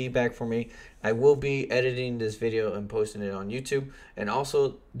any feedback for me, I will be editing this video and posting it on YouTube. And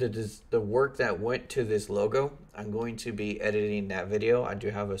also the work that went to this logo, I'm going to be editing that video. I do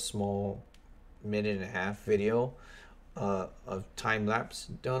have a small 1.5-minute video of time lapse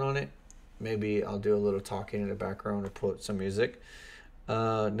done on it. Maybe I'll do a little talking in the background or put some music.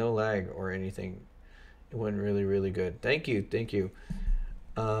 No lag or anything. It went really good. Thank you.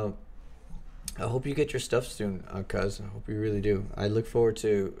 I hope you get your stuff soon, cuz. I hope you really do. I look forward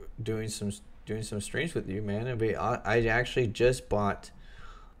to doing some streams with you, man. I actually just bought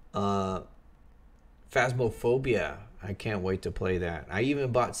Phasmophobia. I can't wait to play that. I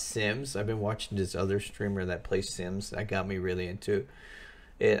even bought Sims. I've been watching this other streamer that plays Sims. That got me really into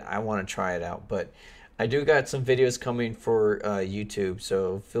it. I want to try it out. But I do got some videos coming for YouTube,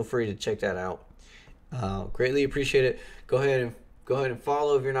 so feel free to check that out. Greatly appreciate it. Go ahead and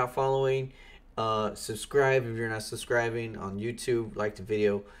follow if you're not following. Subscribe if you're not subscribing on YouTube. Like the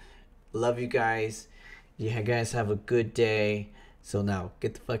video. Love you guys. You guys have a good day. So now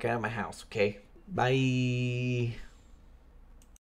get the fuck out of my house, okay? Bye.